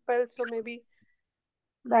temple. So maybe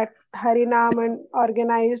that Harinam and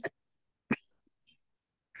organized.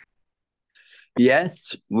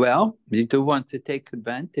 Yes, well, you do want to take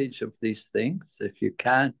advantage of these things if you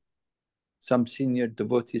can. Some senior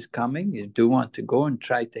devotees coming, you do want to go and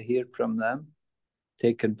try to hear from them,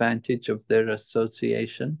 take advantage of their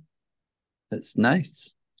association. That's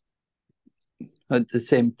nice. At the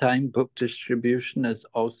same time, book distribution is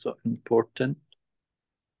also important.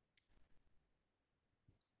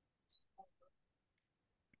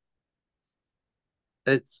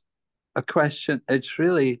 It's a question, it's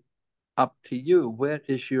really up to you. Where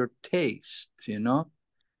is your taste, you know?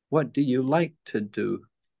 What do you like to do?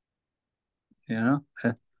 You know?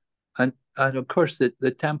 And of course,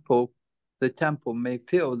 the temple may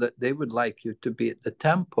feel that they would like you to be at the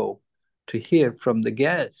temple to hear from the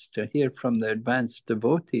guests, to hear from the advanced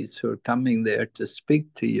devotees who are coming there to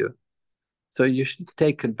speak to you. So you should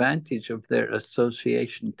take advantage of their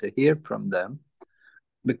association to hear from them,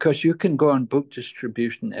 because you can go on book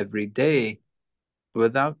distribution every day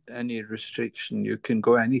without any restriction. You can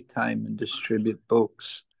go anytime and distribute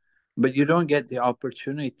books, but you don't get the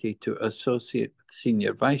opportunity to associate with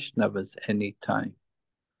senior Vaishnavas anytime.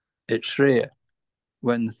 It's rare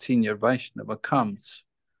when the senior Vaishnava comes.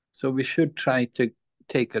 So we should try to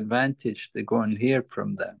take advantage to go and hear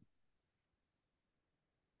from them.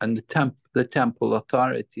 And the temple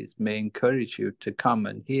authorities may encourage you to come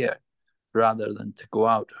and hear rather than to go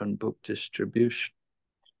out on book distribution.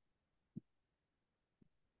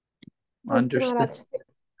 Understood?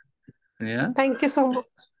 Yeah. Thank you so much.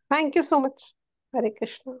 Thank you so much. Hare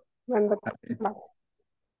Krishna.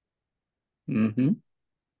 Mm-hmm.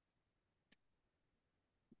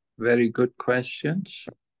 Very good questions.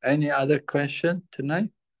 Any other question tonight?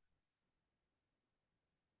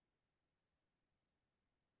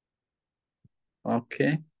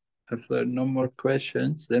 Okay. If there are no more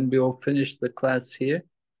questions, then we will finish the class here.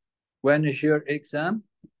 When is your exam?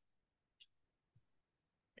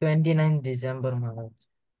 29th December, Maharaj.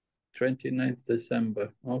 29th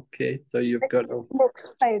December. Okay, so you've got...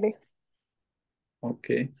 Next Friday.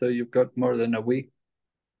 Okay, so you've got more than a week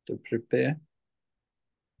to prepare.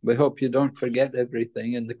 We hope you don't forget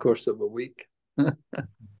everything in the course of a week.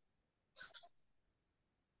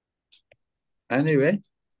 Anyway,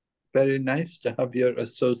 very nice to have your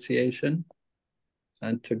association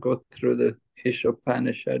and to go through the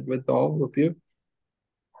Isopanishad with all of you.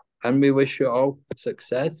 And we wish you all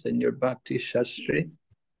success in your Bhakti-shastri.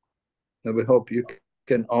 And we hope you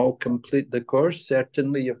can all complete the course.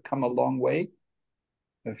 Certainly you've come a long way.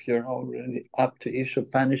 If you're already up to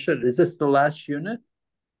Isopanishad. Is this the last unit?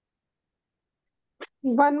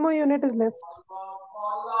 One more unit is left.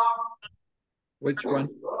 Which one?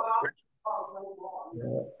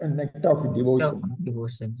 Nectar of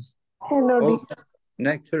Devotion. NOD. Oh,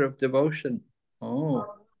 Nectar of Devotion. Oh,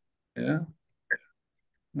 yeah.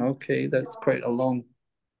 Okay, that's quite a long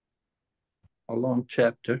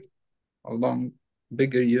chapter, a long,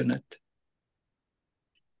 bigger unit.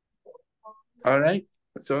 All right.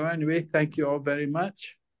 So anyway, thank you all very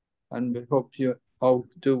much. And we hope you all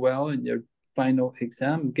do well in your final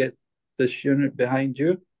exam. Get this unit behind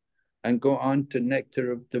you and go on to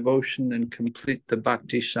Nectar of Devotion and complete the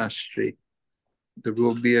Bhakti-shastri. There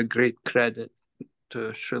will be a great credit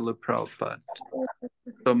to Srila Prabhupada.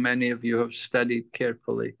 So many of you have studied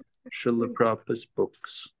carefully Srila Prabhupada's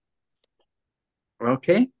books.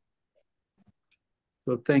 Okay?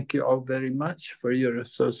 So thank you all very much for your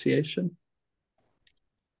association.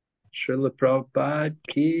 Srila Prabhupada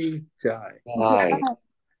ki jai.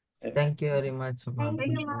 Thank you very much.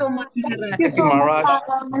 Thank you so much, Maharaj. Thank you, Maharaj.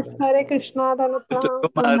 Hare Krishna.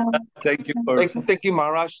 Thank you for... Thank you,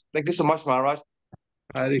 Maharaj. Thank you so much, Maharaj.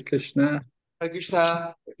 Hare Krishna. Hare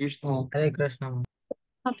Krishna. Hare Krishna. Hare Krishna.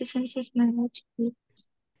 Happy senses, Maharaj.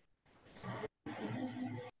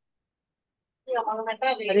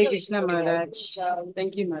 Hare Krishna, Maharaj.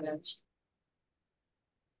 Thank you, Maharaj.